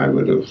been there, I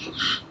would have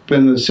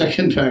been the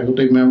second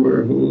faculty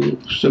member who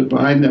stood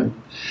behind him.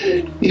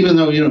 Even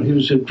though, you know, he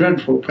was a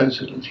dreadful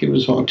president. He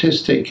was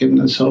autistic and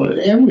insulted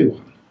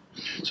everyone.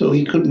 So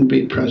he couldn't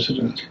be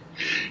president.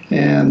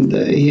 And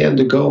he had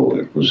to go.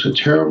 It was a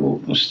terrible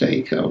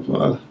mistake of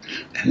an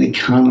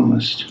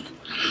economist,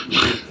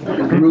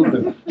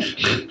 Rubin.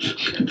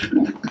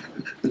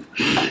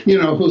 You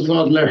know, who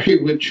thought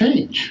Larry would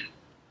change.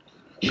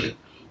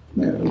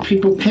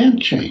 People can't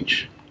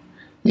change.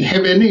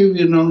 Have any of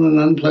you known an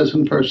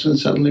unpleasant person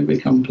suddenly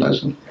become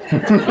pleasant?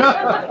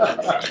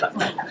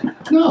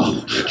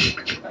 No.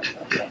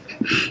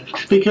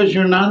 Because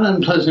you're not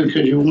unpleasant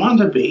because you want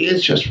to be.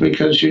 It's just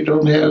because you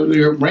don't have,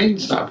 your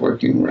brain's not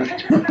working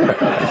right.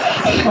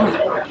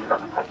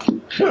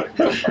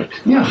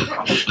 Yeah.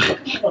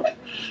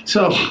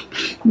 So,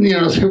 you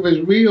know, there was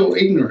real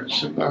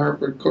ignorance in the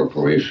Harvard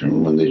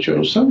Corporation when they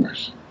chose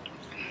Summers.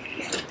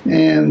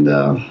 And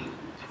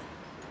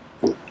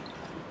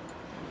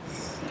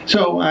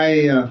so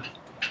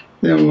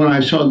then when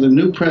I saw the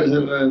new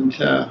president,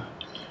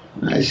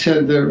 I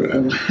said,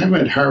 I'm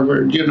at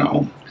Harvard, you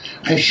know,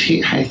 I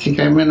think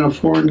I'm in a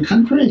foreign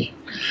country.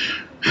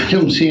 I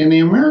don't see any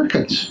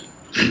Americans.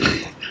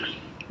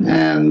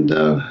 And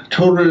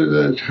told her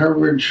that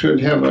Harvard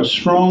should have a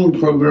strong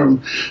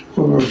program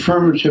of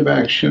affirmative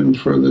action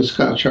for the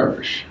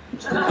Scotch-Irish.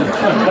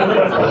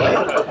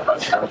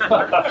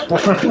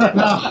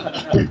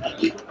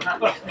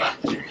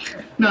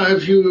 Now,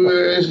 if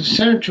you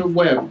Senator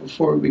Webb,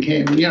 before he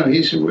became, you know,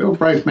 he's a real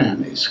bright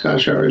man. He's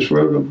Scotch-Irish,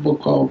 wrote a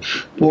book called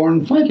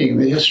Born Fighting,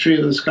 the history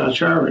of the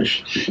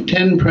Scotch-Irish.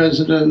 10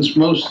 presidents,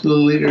 most of the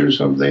leaders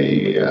of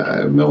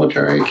the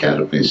military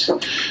academies.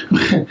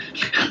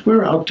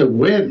 We're out to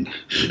win.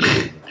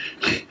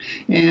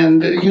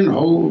 And, you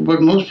know,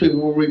 but most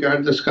people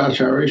regard the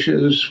Scotch-Irish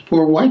as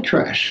poor white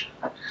trash.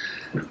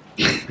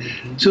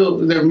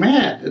 So they're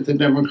mad at the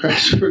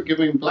Democrats for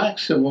giving black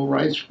civil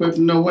rights, but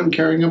no one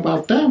caring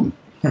about them.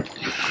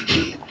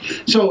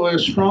 So a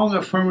strong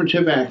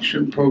affirmative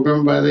action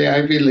program by the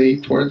Ivy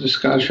League toward the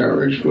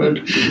Scotch-Irish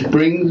would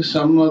bring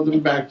some of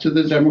them back to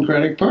the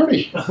Democratic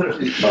Party.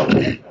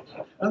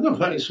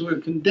 Otherwise, we're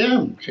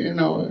condemned, you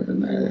know,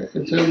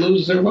 to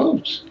lose their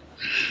votes.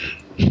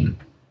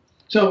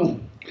 So,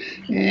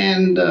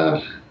 and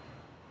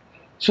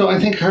so I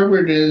think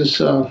Harvard is,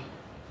 you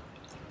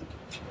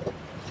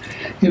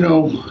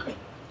know,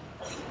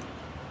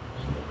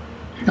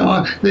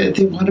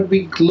 They want to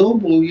be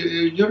global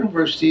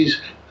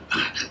universities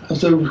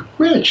of the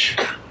rich.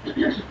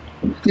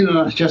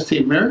 Not just the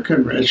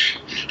American rich.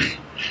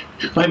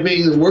 By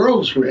being the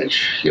world's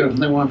rich,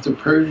 they want the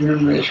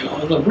Persian rich,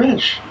 all the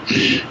rich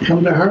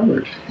come to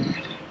Harvard.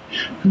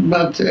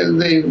 But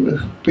they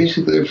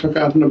basically have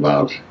forgotten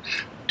about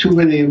too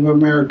many of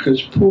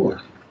America's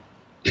poor.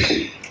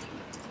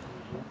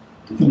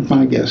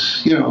 My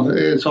guess.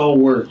 It's all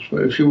words,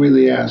 but if you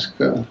really ask,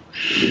 they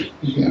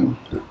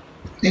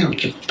don't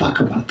give a fuck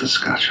about the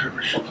Scotch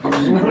Irish.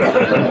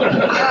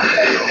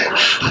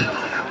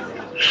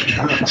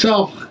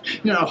 So,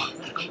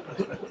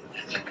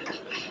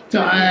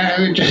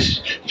 I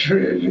just,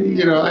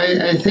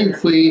 I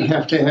think we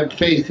have to have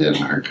faith in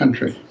our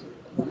country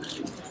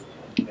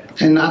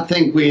and not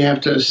think we have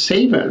to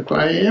save it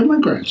by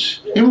immigrants.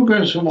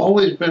 Immigrants have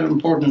always been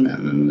important,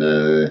 and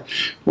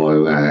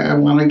boy, I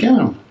want to get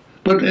them.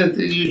 But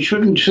you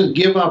shouldn't just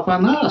give up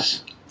on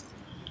us.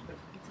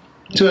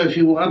 So if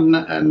you want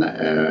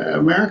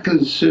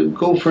Americans to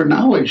go for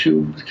knowledge,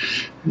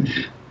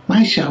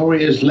 my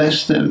salary is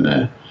less than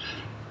a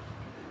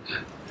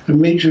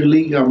major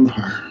league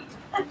umpire.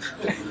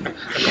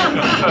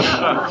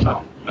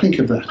 Think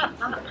of that.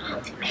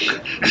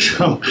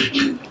 So,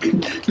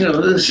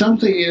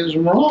 something is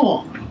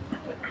wrong.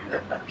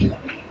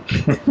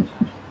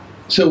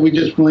 So we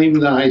just blame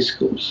the high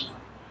schools.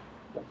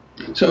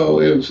 So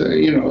if,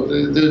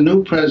 the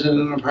new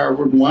president of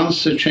Harvard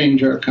wants to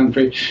change our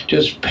country,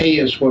 just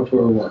pay us what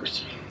we're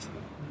worth.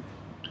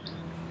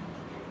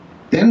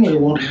 Then we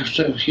won't have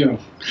to,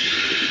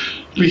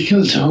 be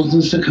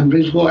consultants. The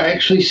companies will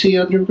actually see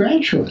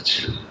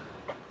undergraduates.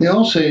 They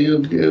all say,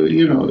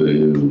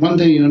 one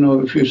thing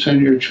if you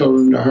send your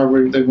children to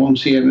Harvard, they won't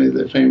see any of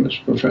the famous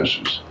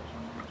professors.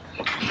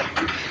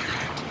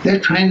 They're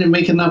trying to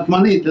make enough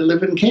money to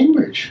live in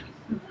Cambridge.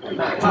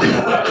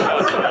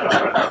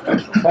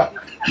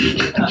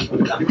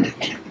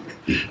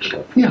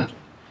 Yeah.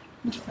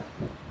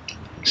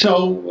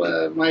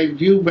 So my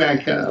view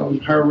back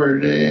of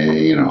Harvard,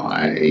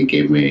 it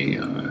gave me,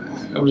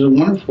 it was a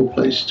wonderful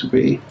place to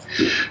be,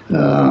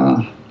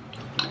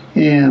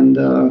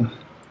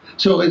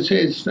 so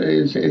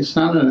it's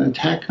not an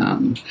attack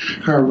on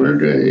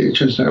Harvard. It's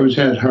just I was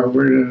at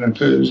Harvard, and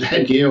if it was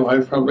at Yale,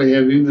 I'd probably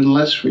have even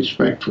less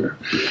respect for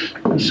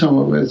some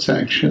of its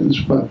actions.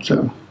 But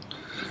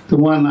the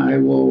one I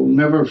will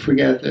never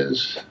forget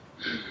is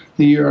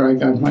the year I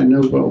got my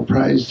Nobel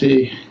Prize.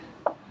 They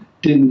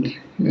didn't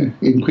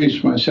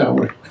increase my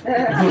salary.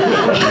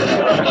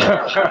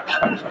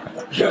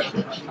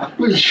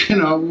 Which,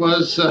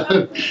 was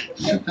a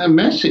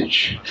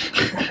message.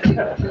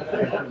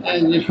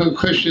 And, the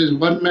question is,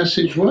 what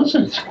message was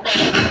it?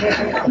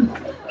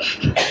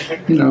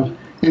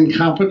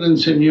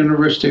 Incompetence in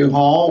University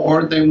Hall,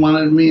 or they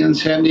wanted me in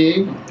San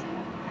Diego.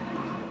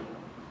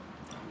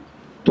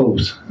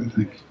 Both, I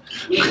think.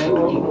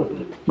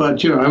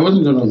 But, I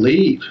wasn't going to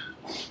leave.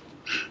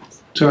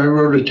 So I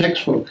wrote a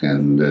textbook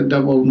and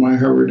doubled my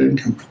Harvard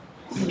income.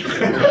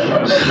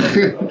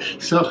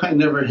 So I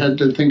never had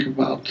to think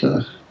about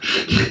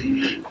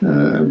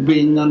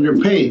being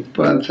underpaid.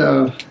 But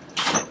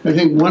I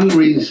think one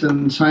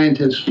reason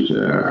scientists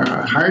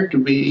are hard to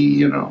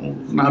be,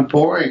 not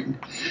boring,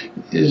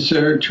 is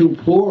they're too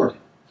poor.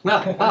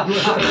 Yeah.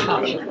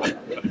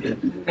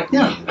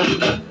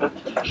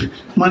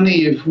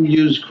 Money, if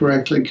used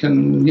correctly,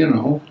 can,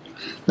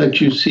 let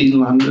you see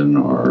London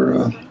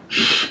or,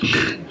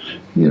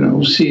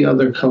 see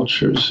other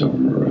cultures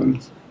or,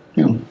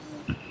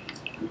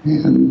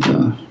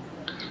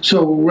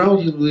 so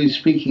relatively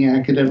speaking,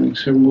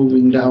 academics are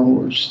moving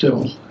downward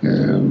still.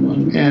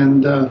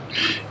 If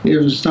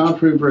it's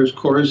not reverse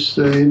course,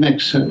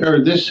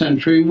 the this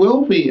century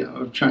will be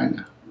of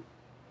China.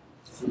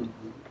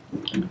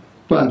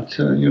 But,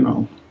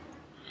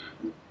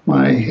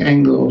 my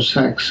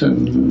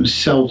Anglo-Saxon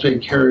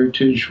Celtic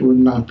heritage would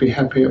not be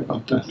happy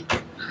about that.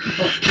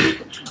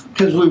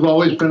 Because we've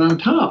always been on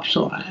top,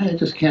 so I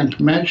just can't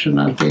imagine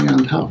not being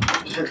on top.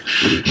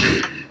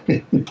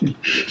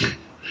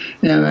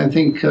 And I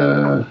think,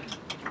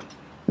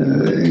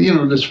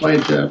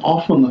 despite the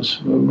awfulness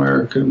of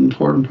American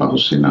foreign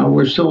policy now,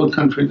 we're still a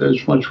country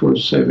that's much worth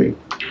saving.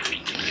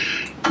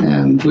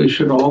 And we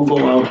should all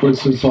go out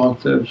with the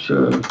thought that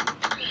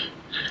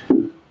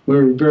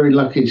we're very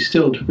lucky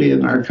still to be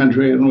in our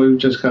country, and we've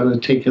just got to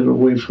take it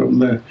away from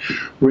the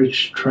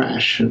rich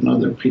trash and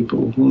other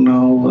people who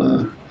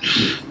now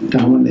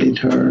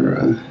dominate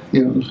our,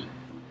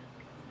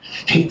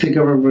 take the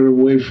government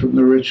away from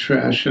the rich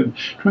trash and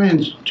try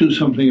and do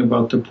something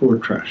about the poor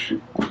trash.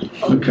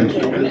 Okay,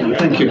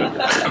 thank you.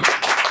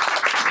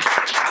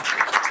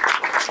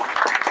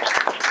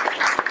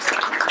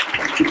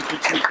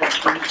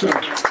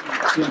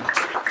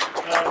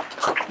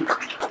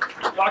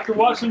 Dr.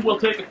 Watson, we'll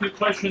take a few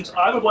questions.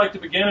 I would like to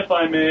begin, if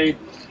I may,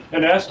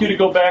 and ask you to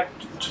go back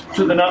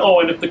to the...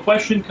 and if the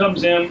question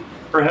comes in,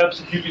 perhaps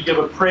if you could give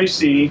a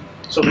précis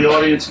so the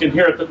audience can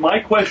hear it. But my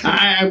question...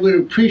 I would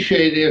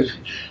appreciate if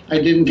I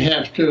didn't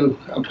have to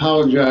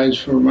apologize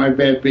for my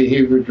bad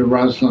behavior to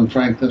Rosalind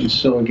Franklin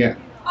still again.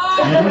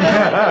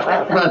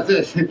 But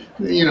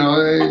you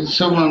know,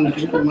 someone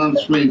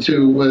wants me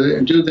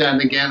to do that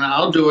again.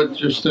 I'll do it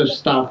just to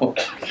stop them.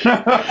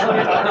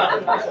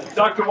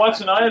 Dr.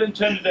 Watson, I had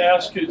intended to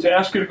ask you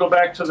to go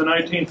back to the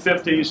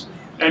 1950s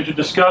and to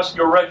discuss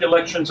your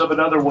recollections of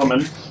another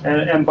woman,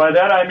 and by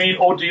that I mean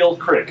Odile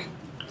Crick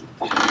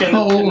in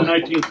the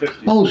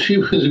 1950s. Oh, she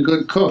was a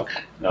good cook.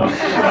 No.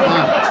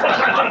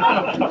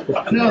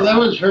 No, that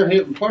was very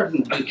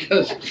important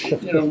because,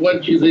 you know,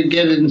 what you could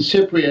get in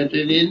Cypriot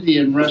in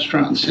Indian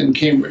restaurants in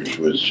Cambridge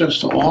was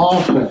just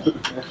awful.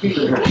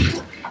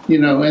 You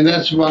know, and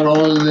that's about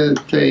all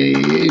that they,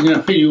 you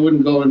know, you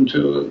wouldn't go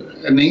into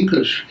an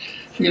English,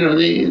 you know,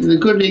 the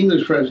good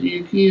English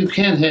restaurant, you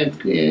can't have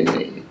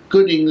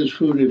good English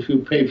food if you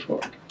pay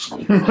for it.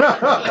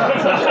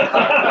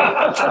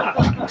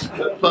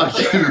 But,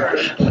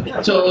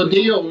 so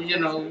Odile, you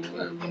know,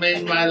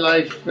 made my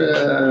life,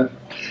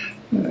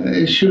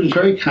 she was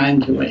very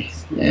kind to me.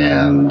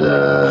 And,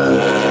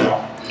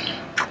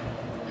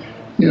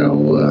 you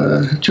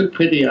know, took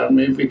pity on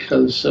me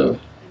because,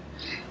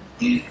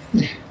 you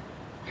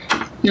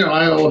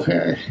know,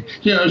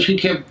 you know, she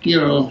kept, you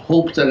know,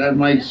 hope that I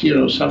might, you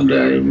know,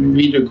 someday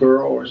meet a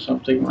girl or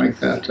something like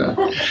that.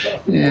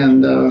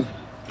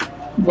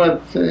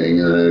 But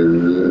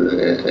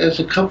as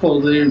a couple,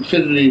 they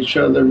fitted each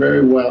other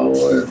very well,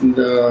 and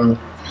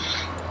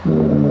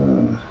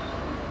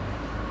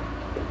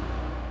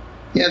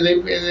yeah,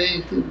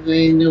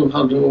 they knew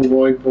how to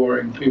avoid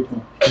boring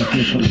people.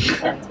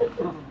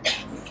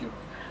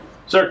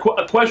 So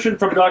a question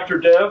from Dr.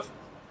 Dev.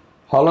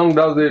 How long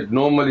does it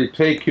normally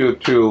take you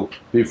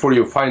before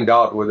you find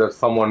out whether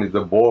someone is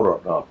a bore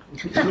or not?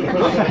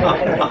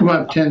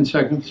 About 10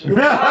 seconds.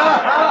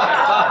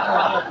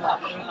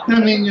 I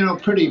mean, you know,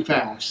 pretty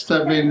fast.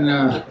 I mean...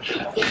 and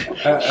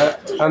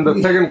the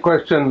second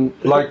question,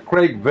 like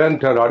Craig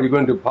Venter, are you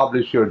going to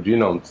publish your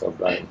genome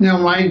sometime? Now,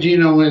 my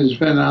genome has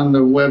been on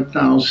the web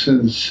now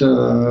since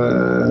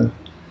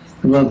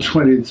about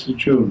 20th of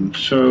June.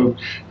 So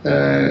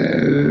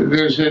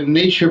there's a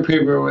Nature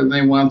paper when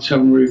they want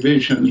some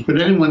revisions, but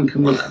anyone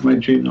can look at my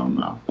genome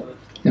now.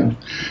 Yeah.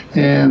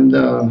 And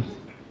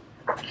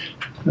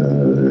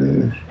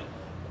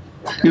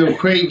you know,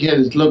 Craig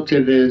has looked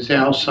at his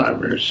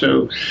Alzheimer's,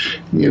 so,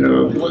 you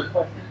know,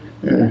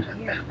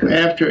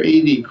 after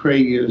 80,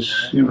 Craig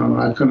is, you know,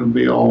 not going to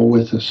be all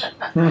with us.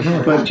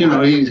 But, you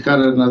know, he's got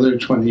another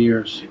 20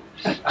 years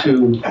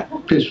to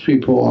piss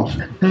people off.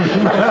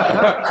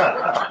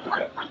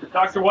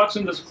 Dr.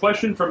 Watson, there's a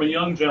question from a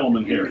young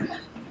gentleman here.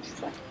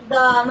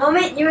 The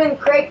moment you and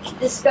Crick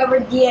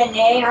discovered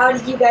DNA, how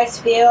did you guys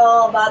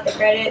feel about the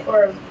credit,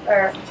 or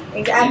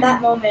at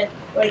that moment,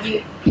 what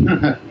did you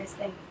guys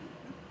think?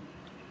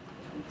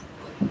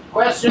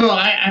 Question. Well,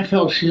 I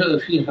felt,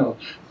 you know,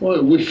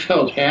 well, we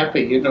felt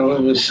happy, you know,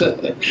 it was,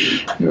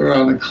 we were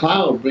on a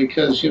cloud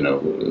because, you know,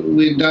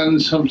 we'd done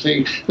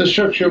something, the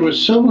structure was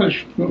so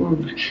much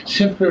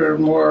simpler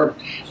and more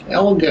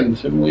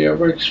elegant than we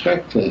ever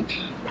expected.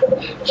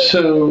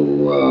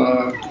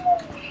 So,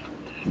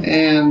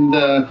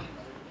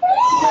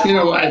 you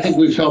know, I think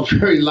we felt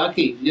very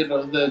lucky, you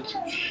know, that,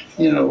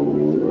 you know,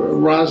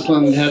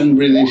 Rosalind hadn't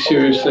really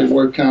seriously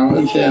worked on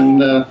it, and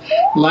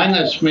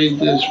Linus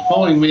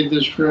Pauling made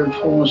this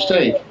dreadful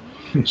mistake.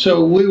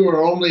 So we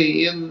were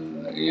only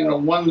you know,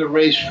 won the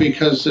race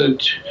because the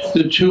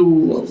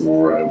two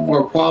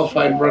more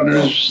qualified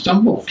runners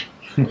stumbled.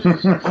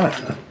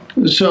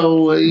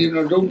 So, you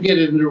know, don't get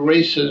into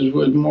races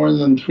with more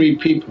than 3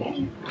 people.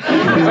 You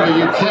know,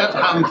 you can't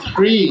on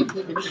three,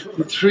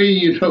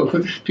 you know,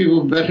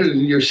 people better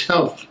than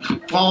yourself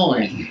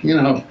falling, you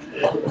know.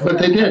 But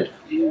they did.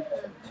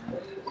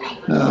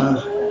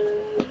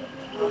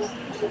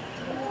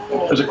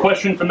 There's a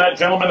question from that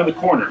gentleman in the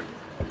corner.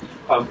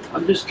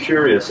 I'm just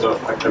curious,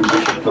 I should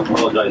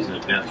apologize in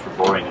advance for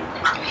boring you.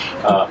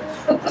 I'm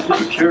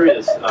just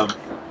curious,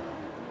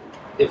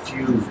 if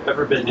you've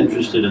ever been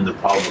interested in the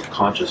problem of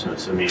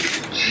consciousness. I mean,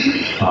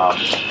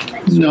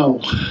 no.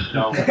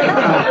 No.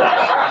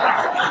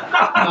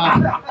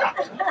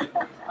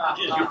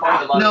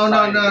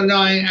 No.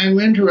 I'm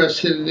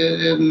interested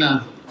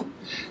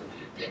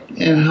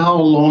in how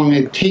long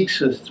it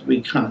takes us to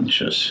be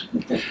conscious,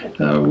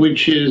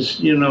 which is,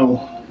 you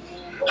know,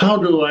 how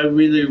do I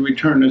really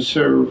return a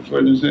serve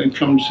when it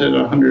comes at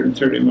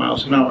 130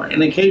 miles an hour?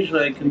 And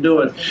occasionally I can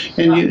do it.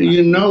 And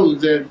you know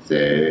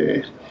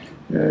that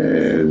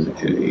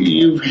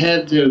you've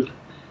had to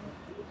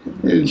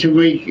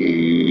make,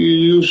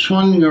 you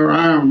swung your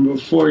arm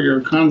before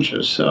you're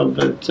conscious of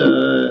it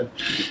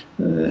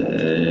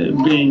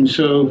being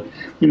so,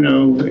 you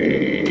know,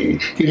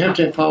 you have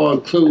to follow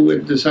a clue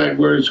and decide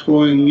where it's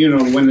going, you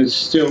know, when it's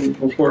still,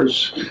 before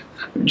it's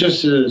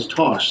just as it's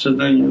tossed, and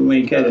then you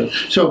may get it.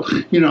 So,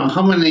 you know,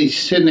 how many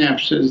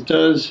synapses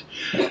does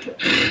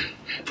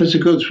it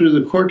go through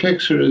the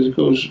cortex, or does it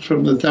go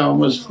from the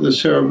thalamus to the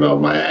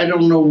cerebellum? I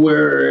don't know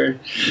where,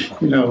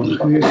 you know.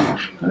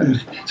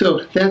 So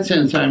that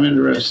sense I'm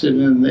interested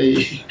in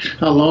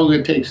how long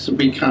it takes to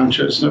be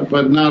conscious,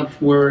 but not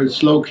where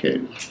it's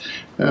located.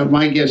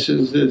 My guess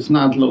is it's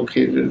not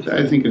located.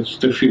 I think it's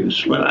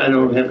diffuse, but I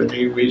don't have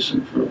any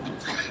reason for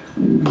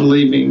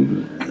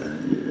believing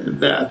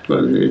that.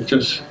 But it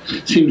just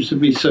seems to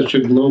be such a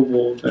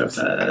global that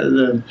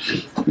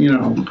you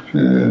know,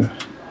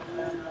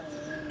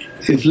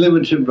 it's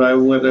limited by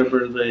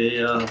whatever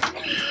the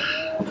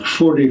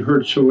 40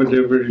 hertz or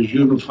whatever it is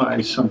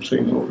unifies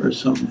something over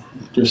some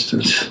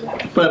distance.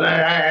 But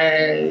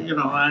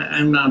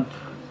I'm not.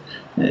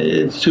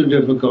 It's too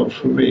difficult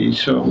for me.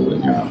 So you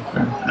know,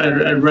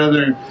 I'd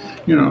rather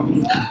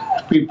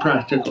be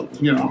practical.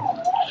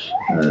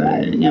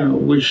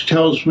 Which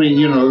tells me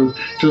to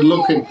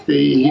look at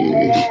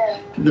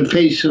the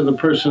face of the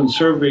person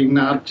serving,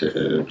 not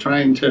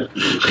trying to.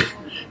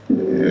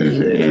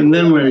 And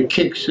then when it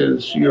kicks,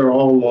 you're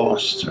all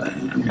lost.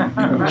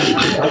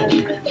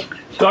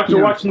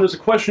 Dr. Watson, there's a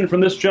question from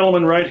this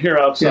gentleman right here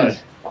outside.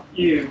 Yes.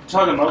 You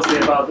talk mostly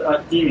about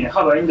academia.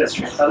 How about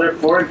industry? Are there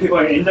boring people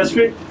in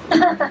industry?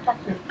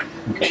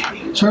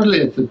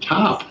 Certainly at the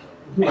top.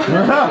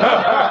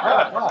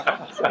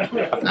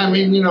 I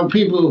mean,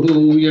 people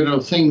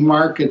who, think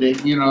marketing,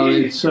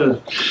 it's,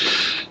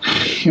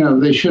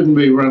 they shouldn't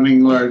be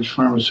running large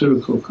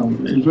pharmaceutical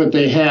companies, but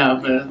they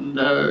have, and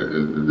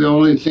the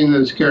only thing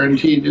that's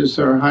guaranteed is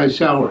their high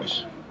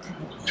salaries.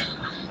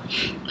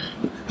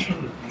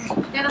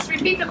 Dennis,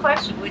 repeat the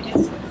question, would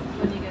you?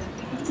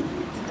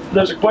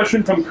 There's a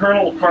question from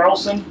Colonel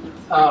Carlson.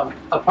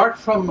 Apart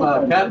from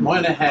Pat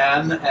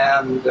Moynihan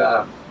and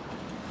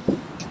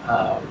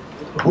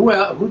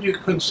who do you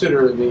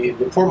consider the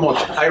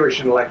foremost Irish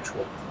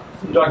intellectual?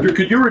 Doctor,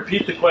 could you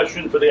repeat the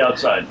question for the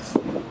outside?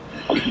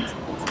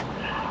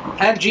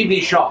 And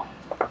G.B. Shaw.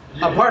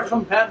 Apart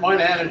from Pat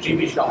Moynihan and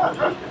G.B. Shaw.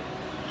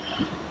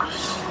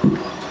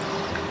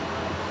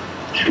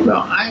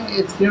 Well,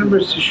 at the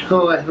University of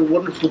Chicago, I had a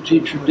wonderful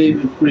teacher,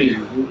 David Green,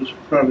 who was a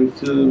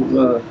product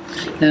of,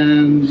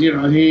 and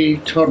he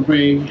taught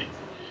me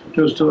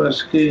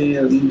Dostoevsky,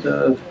 and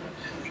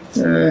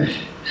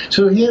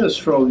so he had a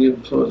strong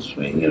influence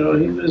on me. He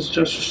was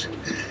just.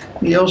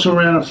 He also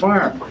ran a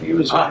farm. He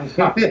was, in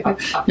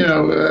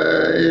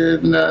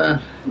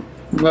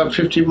about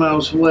 50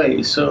 miles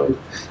away. So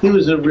he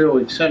was a real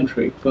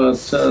eccentric.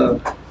 But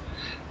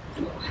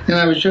and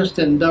I was just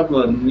in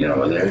Dublin.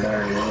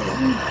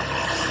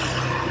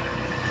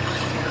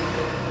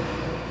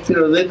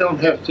 They don't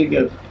have to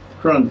get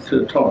drunk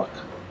to talk.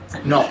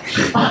 No.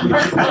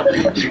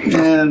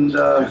 And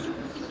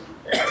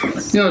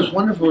it's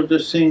wonderful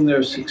just seeing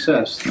their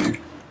success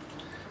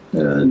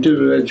due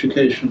to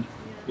education.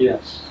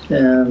 Yes.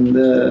 And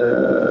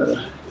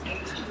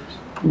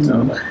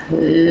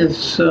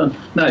it's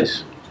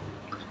nice.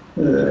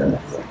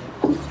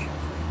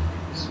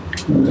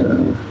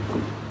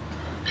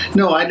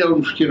 No, I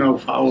don't,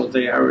 follow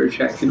the Irish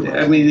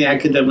the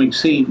academic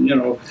scene.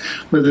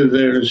 Whether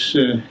there's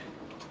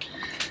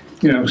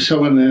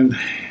someone in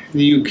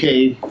the UK.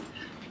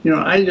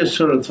 I just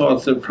sort of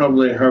thought that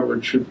probably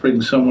Harvard should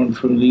bring someone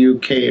from the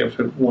UK if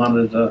it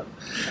wanted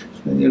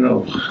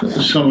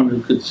someone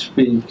who could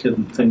speak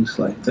and things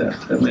like that.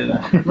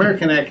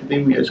 American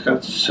academia has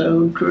got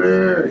so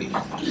dreary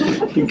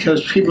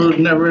because people would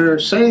never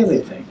say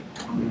anything.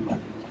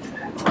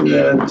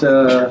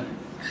 That,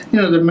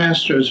 the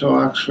masters of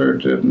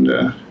Oxford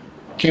and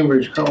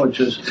Cambridge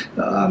colleges,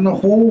 on the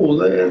whole,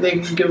 they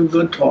can give a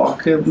good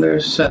talk and they're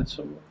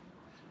sensible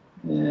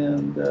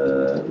and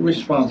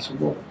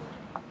responsible.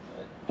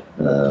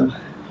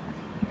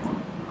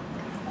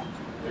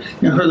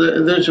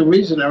 There's a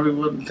reason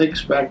everyone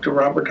thinks back to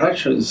Robert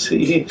Hutchins.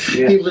 He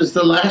was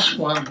the last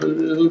one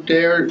who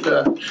dared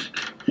try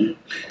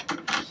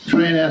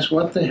and ask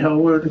what the hell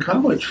we're in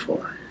college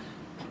for.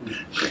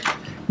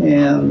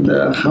 And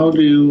how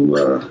do you...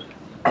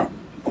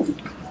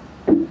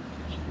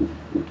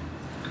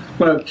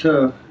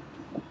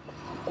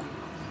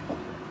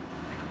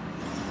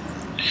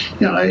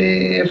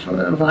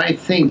 if I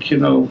think,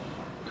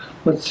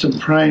 what's the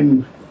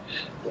prime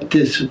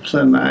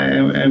discipline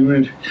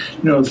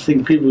I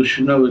think people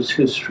should know is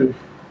history.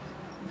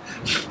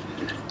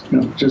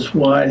 Just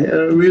why,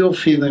 a real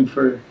feeling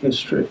for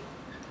history.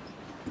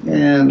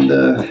 And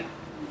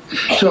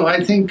so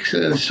I think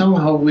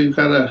somehow we've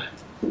got to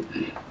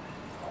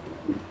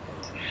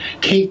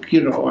take,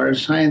 our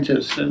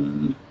scientists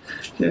and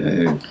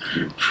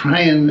try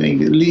and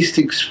at least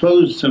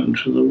expose them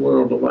to the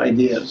world of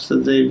ideas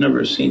that they've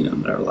never seen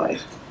in their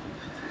life.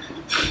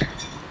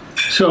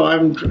 So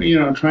I'm,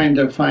 trying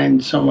to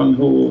find someone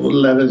who will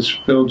let us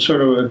build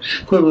sort of an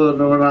equivalent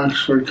of an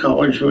Oxford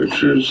College,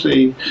 which is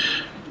the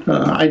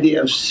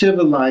idea of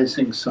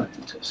civilizing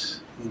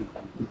scientists.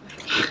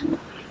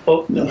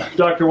 Well,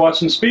 Dr.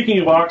 Watson, speaking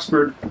of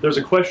Oxford, there's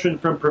a question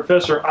from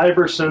Professor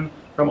Iverson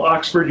from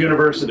Oxford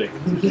University.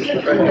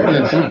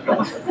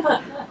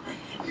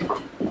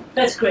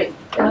 That's great.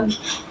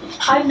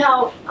 I'm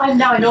now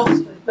in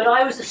Oxford, but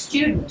I was a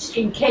student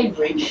in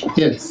Cambridge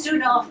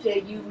soon after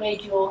you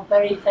made your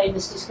very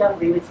famous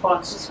discovery with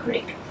Francis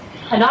Crick.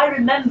 And I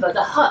remember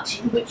the hut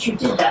in which you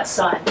did that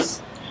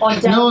science. On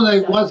No,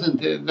 that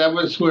wasn't it. That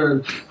was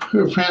where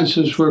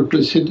Francis worked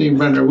with Sidney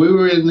Brenner. We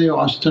were in the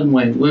Austin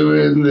wing. We were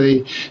in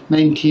the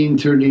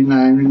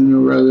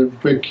 1939 rather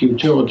brick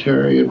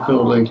utilitarian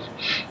building.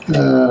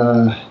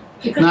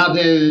 Not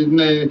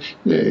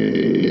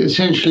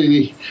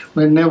essentially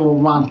when Neville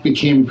Mott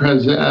became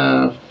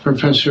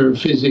professor of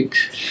physics,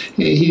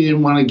 he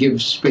didn't want to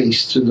give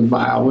space to the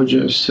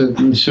biologists,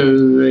 and so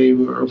they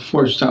were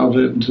forced out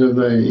into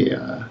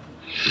the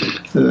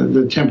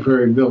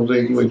temporary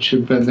building, which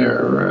had been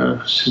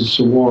there since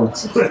the war.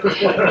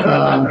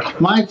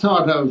 My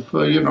thought of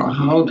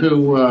how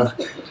to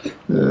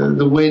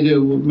the way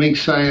to make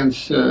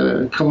science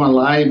come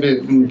alive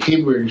in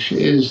Cambridge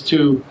is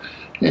to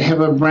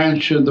have a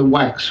branch of the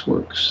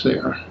waxworks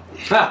there.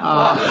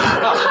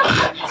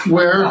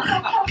 Where,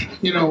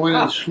 when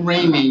it's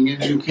raining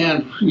and you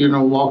can't,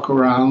 walk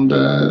around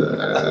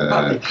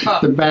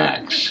the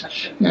backs,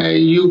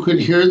 you could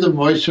hear the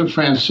voice of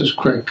Francis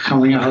Crick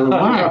coming out of the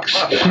wax.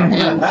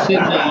 And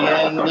Sydney,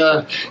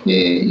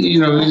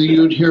 and,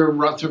 you'd hear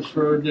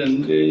Rutherford,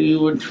 and you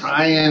would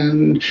try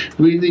and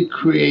really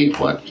create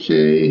because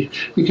you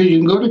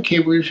can go to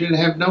Cambridge and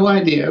have no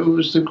idea it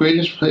was the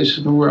greatest place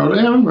in the world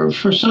ever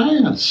for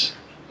science.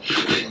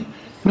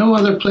 No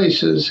other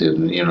places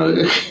in,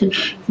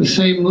 the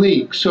same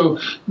league. So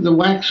the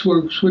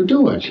waxworks would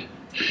do it.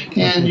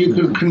 And you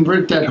could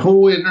convert that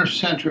whole inner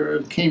center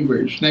of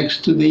Cambridge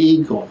next to the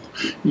Eagle,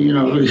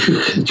 into,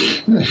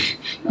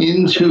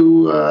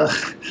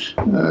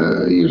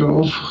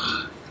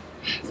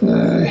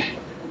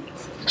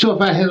 so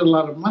if I had a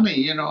lot of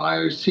money, I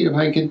would see if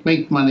I could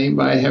make money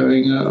by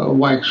having a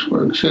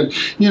waxworks. And,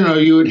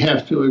 you would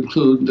have to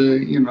include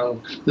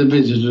the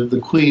visit of the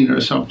Queen or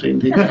something.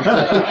 To get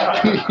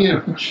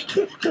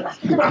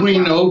the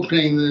Queen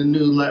opening the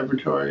new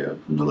laboratory of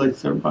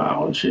molecular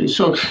biology.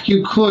 So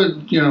you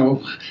could,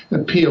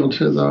 appeal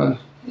to the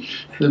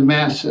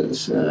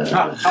masses in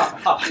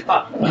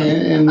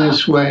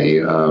this way.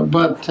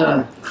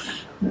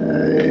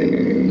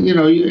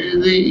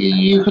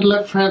 You could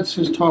let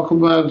Francis talk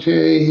about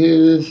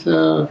his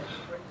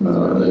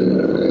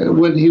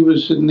when he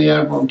was in the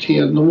Admiralty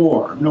in the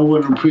war. No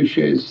one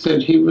appreciates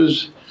that he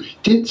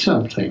did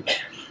something.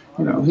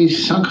 He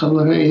sunk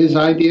his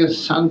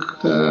ideas sunk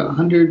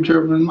 100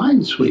 German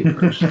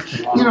minesweepers.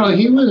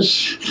 He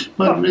was,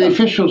 but the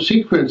official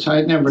secrets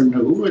I never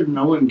knew, and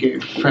no one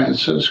gave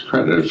Francis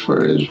credit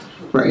for his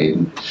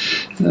brain.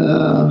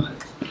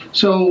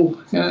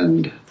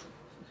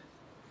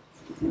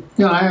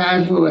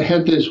 I've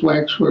had this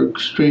waxwork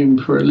stream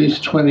for at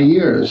least 20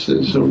 years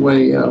as a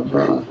way of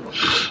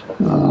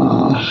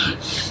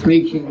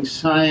making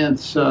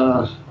science,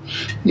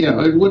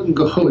 it wouldn't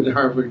go at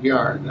Harvard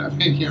Yard. I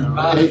mean, you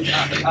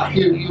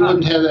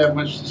wouldn't have that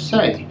much to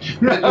say.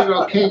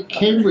 But,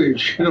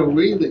 Cambridge,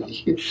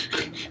 really,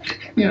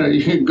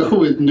 you can go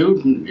with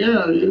Newton.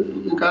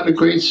 You got a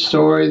great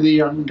story, the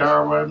young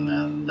Darwin,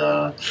 and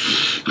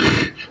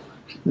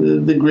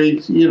the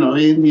great,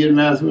 Indian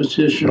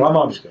mathematician.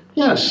 Ramanujan.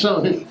 Yes,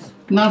 so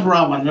not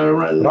Raman.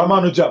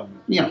 Ramanujan.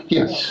 Yeah,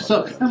 yes.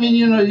 So I mean,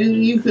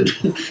 you could,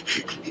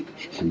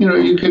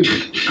 you could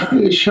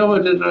show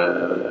it in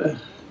a,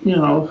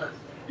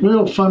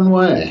 real fun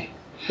way.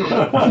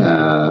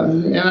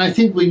 And I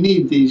think we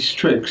need these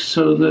tricks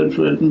so that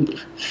when,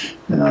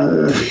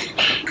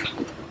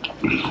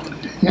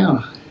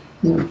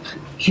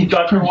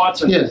 Dr.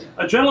 Watson, yes.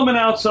 A gentleman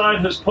outside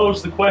has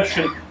posed the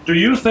question, do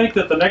you think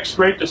that the next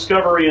great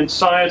discovery in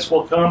science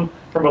will come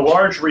from a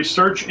large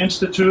research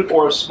institute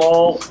or a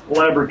small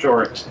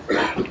laboratory?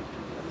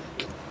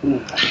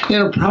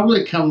 It'll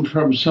probably come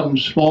from some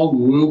small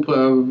group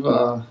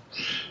of,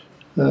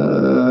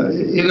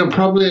 it'll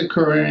probably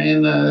occur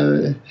in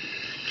a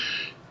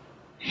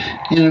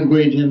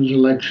great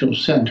intellectual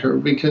center,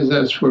 because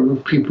that's where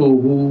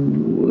people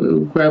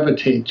who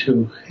gravitate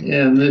to,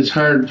 and it's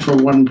hard for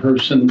one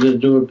person to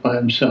do it by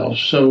himself.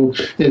 So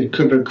it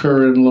could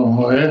occur in La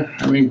Jolla.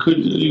 I mean,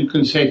 you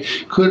could say,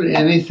 could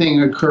anything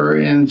occur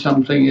in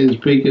something as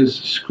big as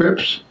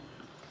Scripps?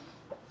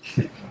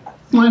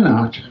 Why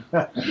not?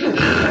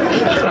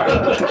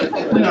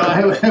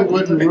 I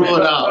wouldn't rule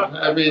it out.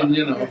 I mean,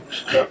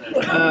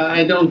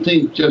 I don't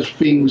think just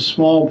being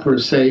small per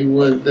se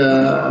would,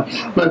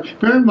 but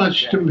very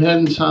much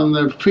depends on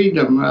the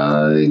freedom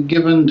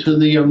given to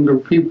the younger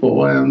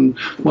people and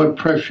what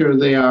pressure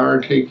they are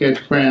to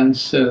get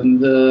grants and,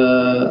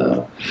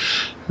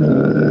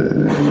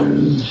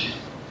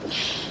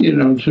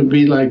 to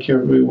be like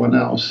everyone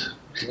else.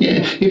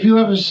 Yeah, if you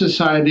have a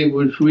society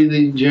which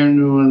really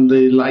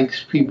genuinely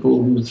likes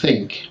people who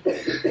think,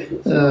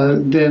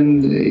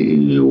 then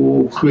you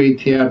will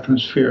create the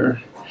atmosphere,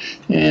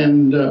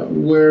 and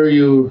where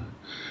you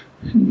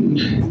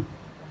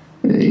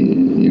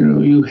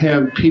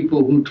have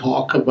people who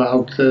talk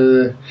about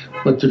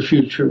what the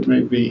future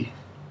may be.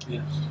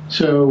 Yes.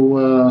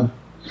 So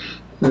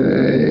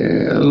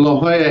La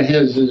Jolla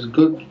has this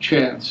good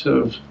chance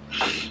of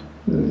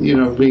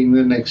being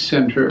the next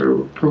center,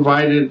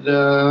 provided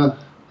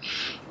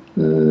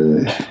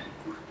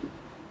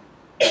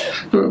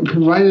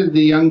provided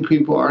the young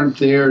people aren't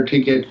there to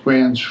get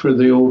grants for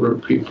the older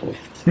people.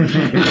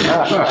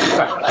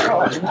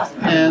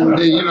 And,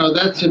 you know,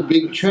 that's a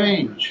big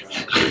change.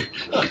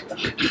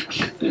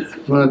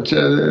 But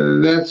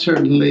that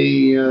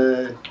certainly,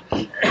 you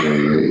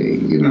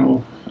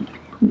know,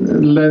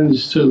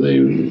 lends to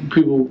the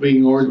people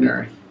being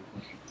ordinary.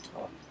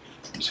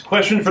 It's a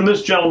question from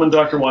this gentleman,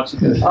 Dr. Watson.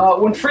 Yes.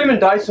 When Freeman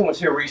Dyson was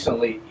here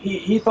recently,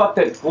 he thought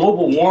that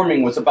global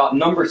warming was about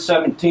number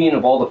 17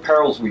 of all the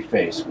perils we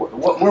face.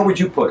 Where would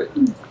you put it?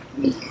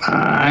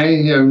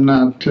 I have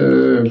not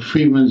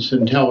Freeman's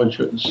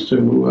intelligence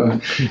to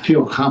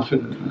feel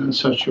confident in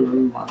such a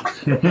remark.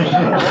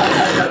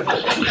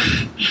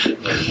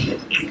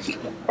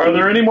 Are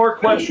there any more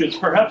questions?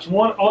 Perhaps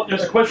one. Oh,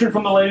 there's a question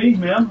from the lady,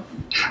 ma'am.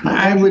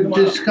 I would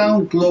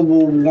discount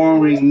global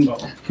warming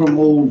from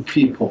old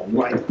people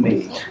like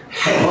me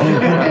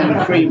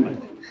and Freeman.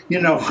 You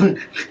know,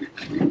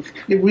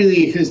 it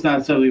really is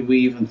not something we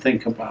even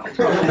think about.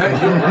 Yeah,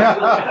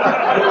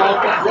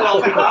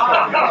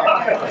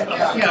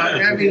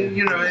 I mean,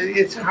 you know,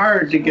 it's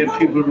hard to get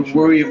people to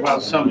worry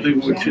about something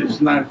which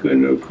is not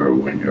going to occur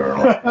when you're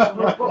alive.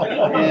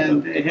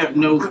 And they have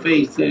no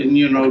faith in,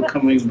 you know,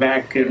 coming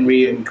back in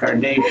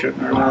reincarnation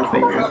or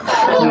nothing. You know.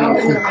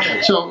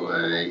 So,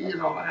 you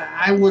know,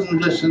 I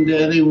wouldn't listen to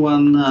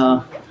anyone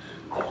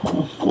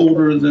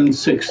older than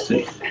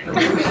 60.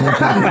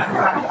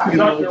 You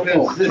know,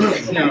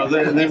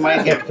 they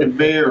might have to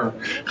bear,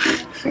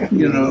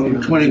 you know,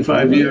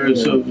 25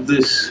 years of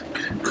this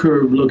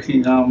curve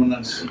looking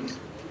ominous.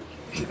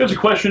 There's a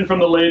question from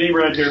the lady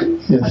right here.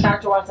 Yes.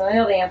 Dr. Watson, I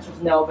know the answer is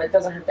no, but it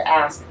doesn't hurt to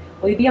ask.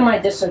 Will you be on my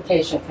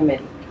dissertation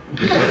committee?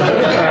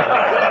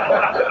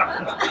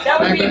 That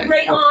would be a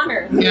great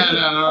honor. Yeah,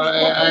 no,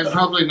 I'm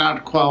probably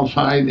not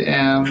qualified,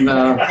 and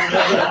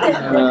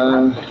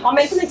I'll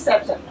make an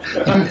exception.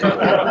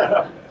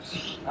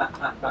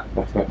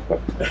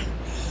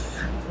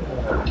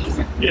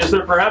 Is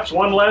there perhaps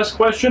one last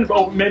question?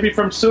 Oh, maybe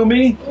from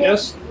Sumi?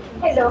 Yes?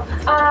 Hello.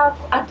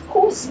 At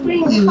Cool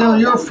Spring You know,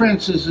 you're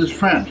Francis's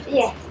friend.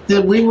 Yeah.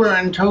 We were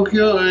in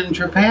Tokyo and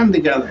Japan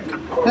together.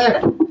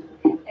 Hello.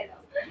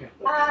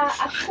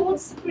 At Cold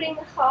Spring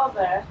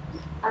Harbor,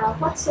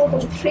 what sort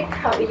of trick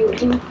have you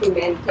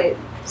implemented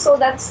so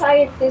that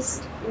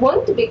scientists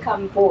want to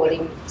become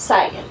boring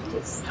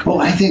scientists? Oh,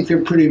 I think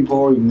they're pretty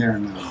boring there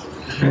now.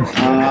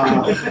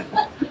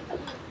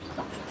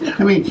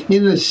 I mean,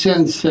 in the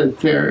sense that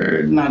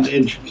they're not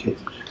educated.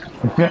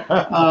 You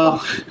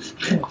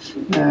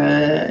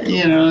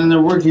know, and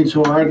they're working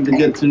so hard to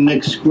get the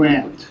next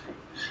grant.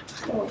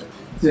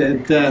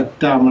 That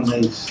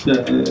dominates,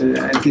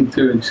 I think,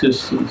 their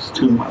existence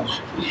too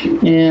much.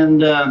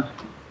 And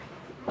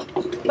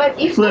but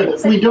if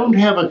look, we don't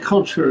have a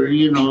culture,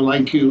 you know,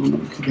 like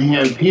you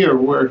have here,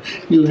 where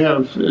you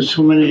have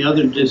so many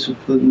other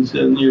disciplines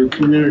and your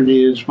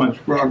community is much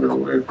broader.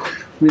 We're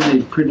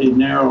really pretty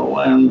narrow,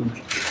 and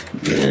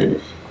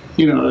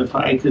you know, if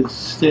I could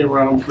stay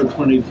around for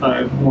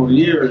 25 more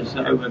years,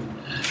 I would,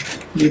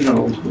 you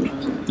know,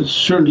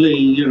 certainly,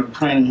 you know,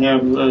 try and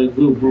have a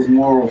group of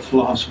moral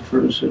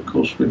philosophers at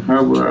Cold Spring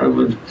Harbor. I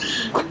would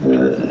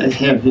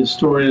have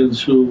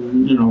historians who,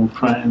 you know,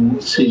 try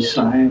and see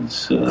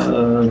science.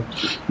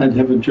 I'd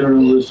have a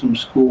journalism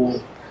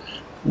school.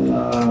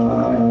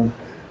 And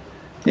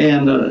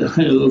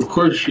of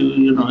course,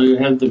 you know, you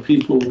have the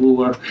people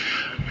who are,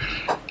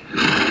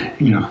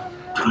 you know,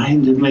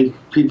 trying to make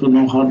people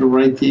know how to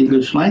write the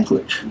English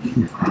language,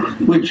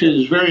 which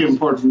is very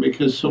important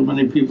because so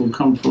many people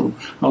come from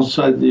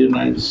outside the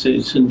United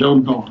States and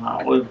don't know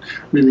how, and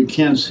really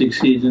can't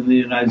succeed in the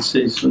United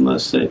States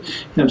unless they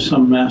have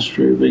some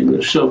mastery of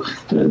English. So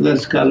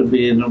that's got to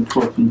be an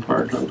important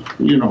part of,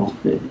 you know,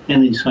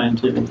 any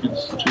scientific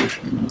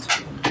institution.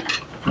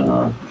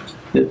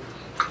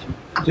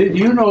 Did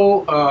you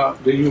know,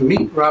 did you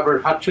meet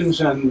Robert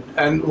Hutchins, and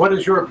what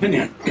is your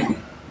opinion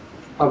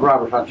of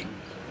Robert Hutchins?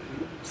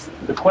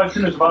 The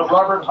question is about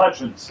Robert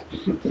Hutchins.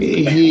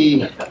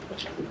 He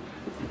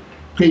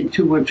paid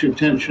too much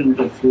attention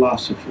to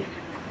philosophy.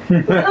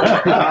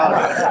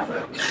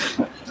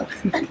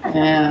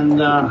 And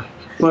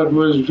but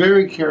was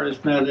very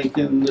charismatic,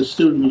 and the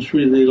students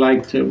really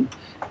liked him,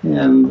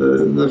 and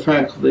the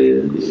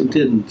faculty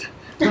didn't.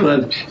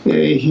 But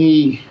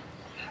he,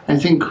 I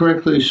think,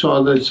 correctly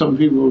saw that some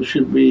people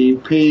should be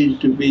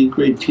paid to be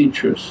great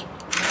teachers,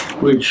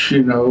 which,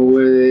 you know,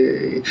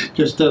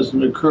 just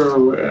doesn't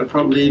occur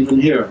probably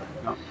even here.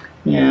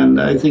 And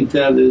I think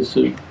that is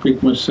a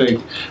big mistake.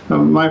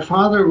 My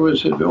father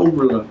was at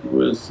Oberlin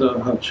with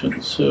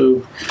Hutchins.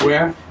 So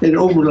where? At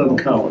Oberlin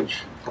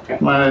College. Okay.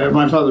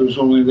 My father was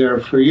only there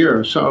for a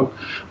year. So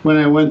when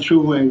I went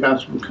through and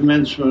got some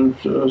commencement,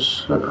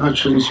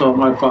 Hutchins saw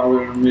my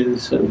father and immediately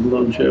said,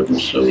 "Hello, Jim."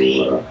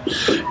 So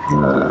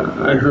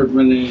I heard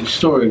many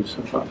stories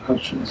about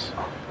Hutchins.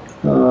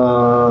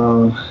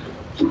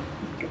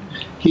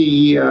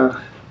 He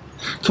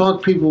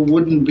thought people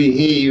wouldn't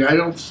behave. I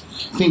don't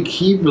think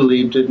he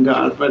believed in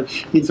God, but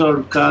he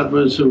thought God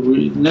was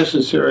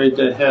necessary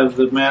to have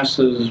the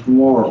masses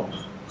moral.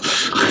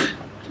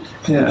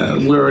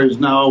 Whereas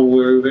now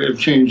we've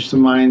changed the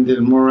mind,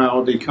 and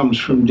morality comes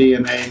from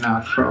DNA,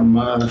 not from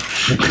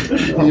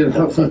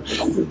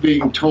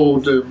being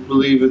told to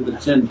believe in the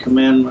Ten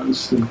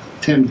Commandments. The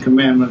Ten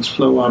Commandments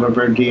flow out of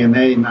our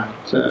DNA,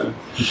 not.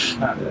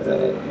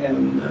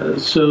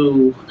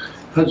 So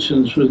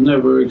Hutchins was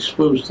never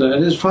exposed to that.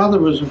 His father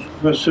was a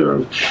professor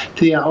of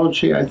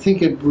theology, I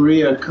think, at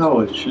Berea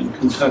College in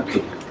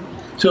Kentucky.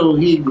 So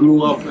he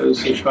grew up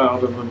as a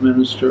child of a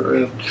minister,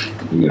 and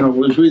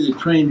was really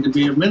trained to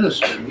be a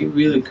minister. He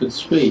really could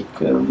speak,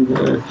 and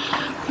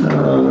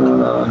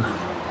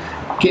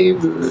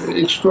gave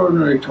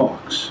extraordinary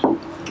talks.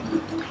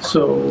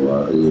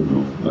 So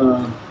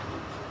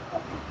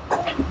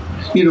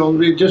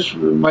just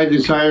my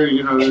desire,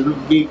 to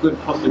be a good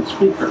public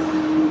speaker,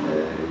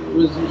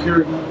 was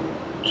hearing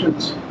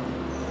Hutchins.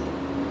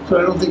 So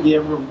I don't think he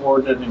ever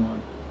bored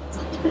anyone.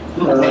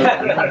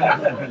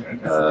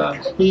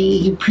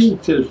 He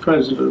peaked as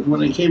president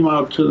when he came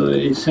out to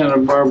the Santa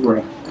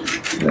Barbara.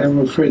 I'm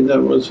afraid that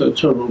was a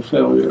total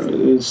failure.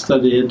 His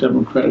study at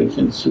democratic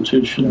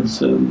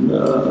institutions, and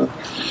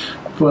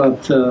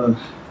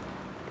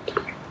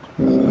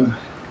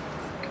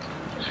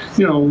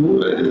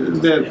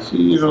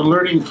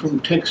learning from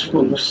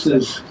textbooks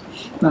is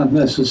not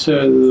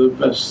necessarily the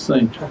best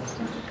thing.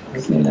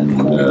 And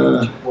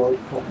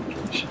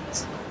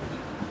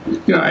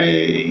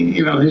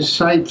his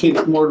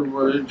sidekick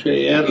Mortimer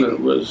J. Adler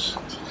was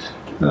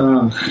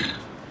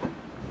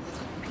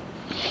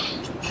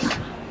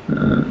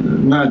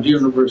not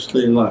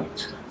universally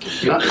liked.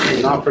 Not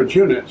an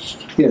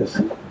opportunist. Yes,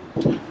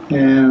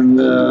 and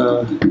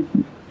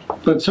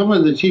but some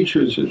of the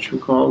teachers at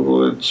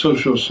Chicago in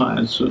social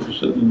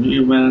sciences and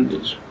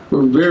humanities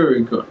were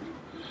very good,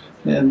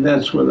 and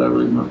that's what I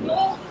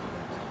remember.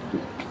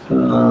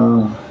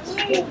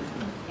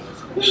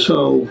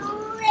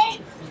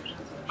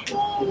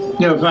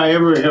 If I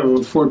ever have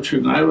a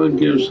fortune, I would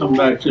give some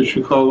back to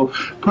Chicago,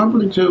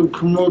 probably to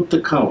promote the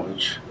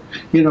college.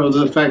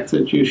 The fact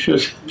that you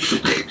should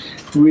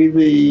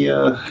really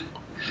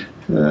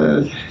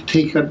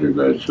take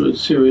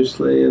undergraduates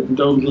seriously and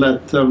don't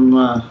let them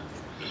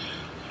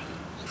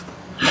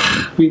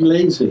be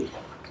lazy.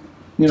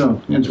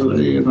 Don't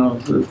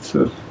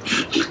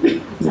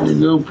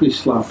be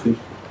sloppy.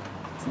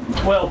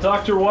 Well,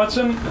 Dr.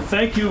 Watson,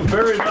 thank you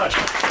very much.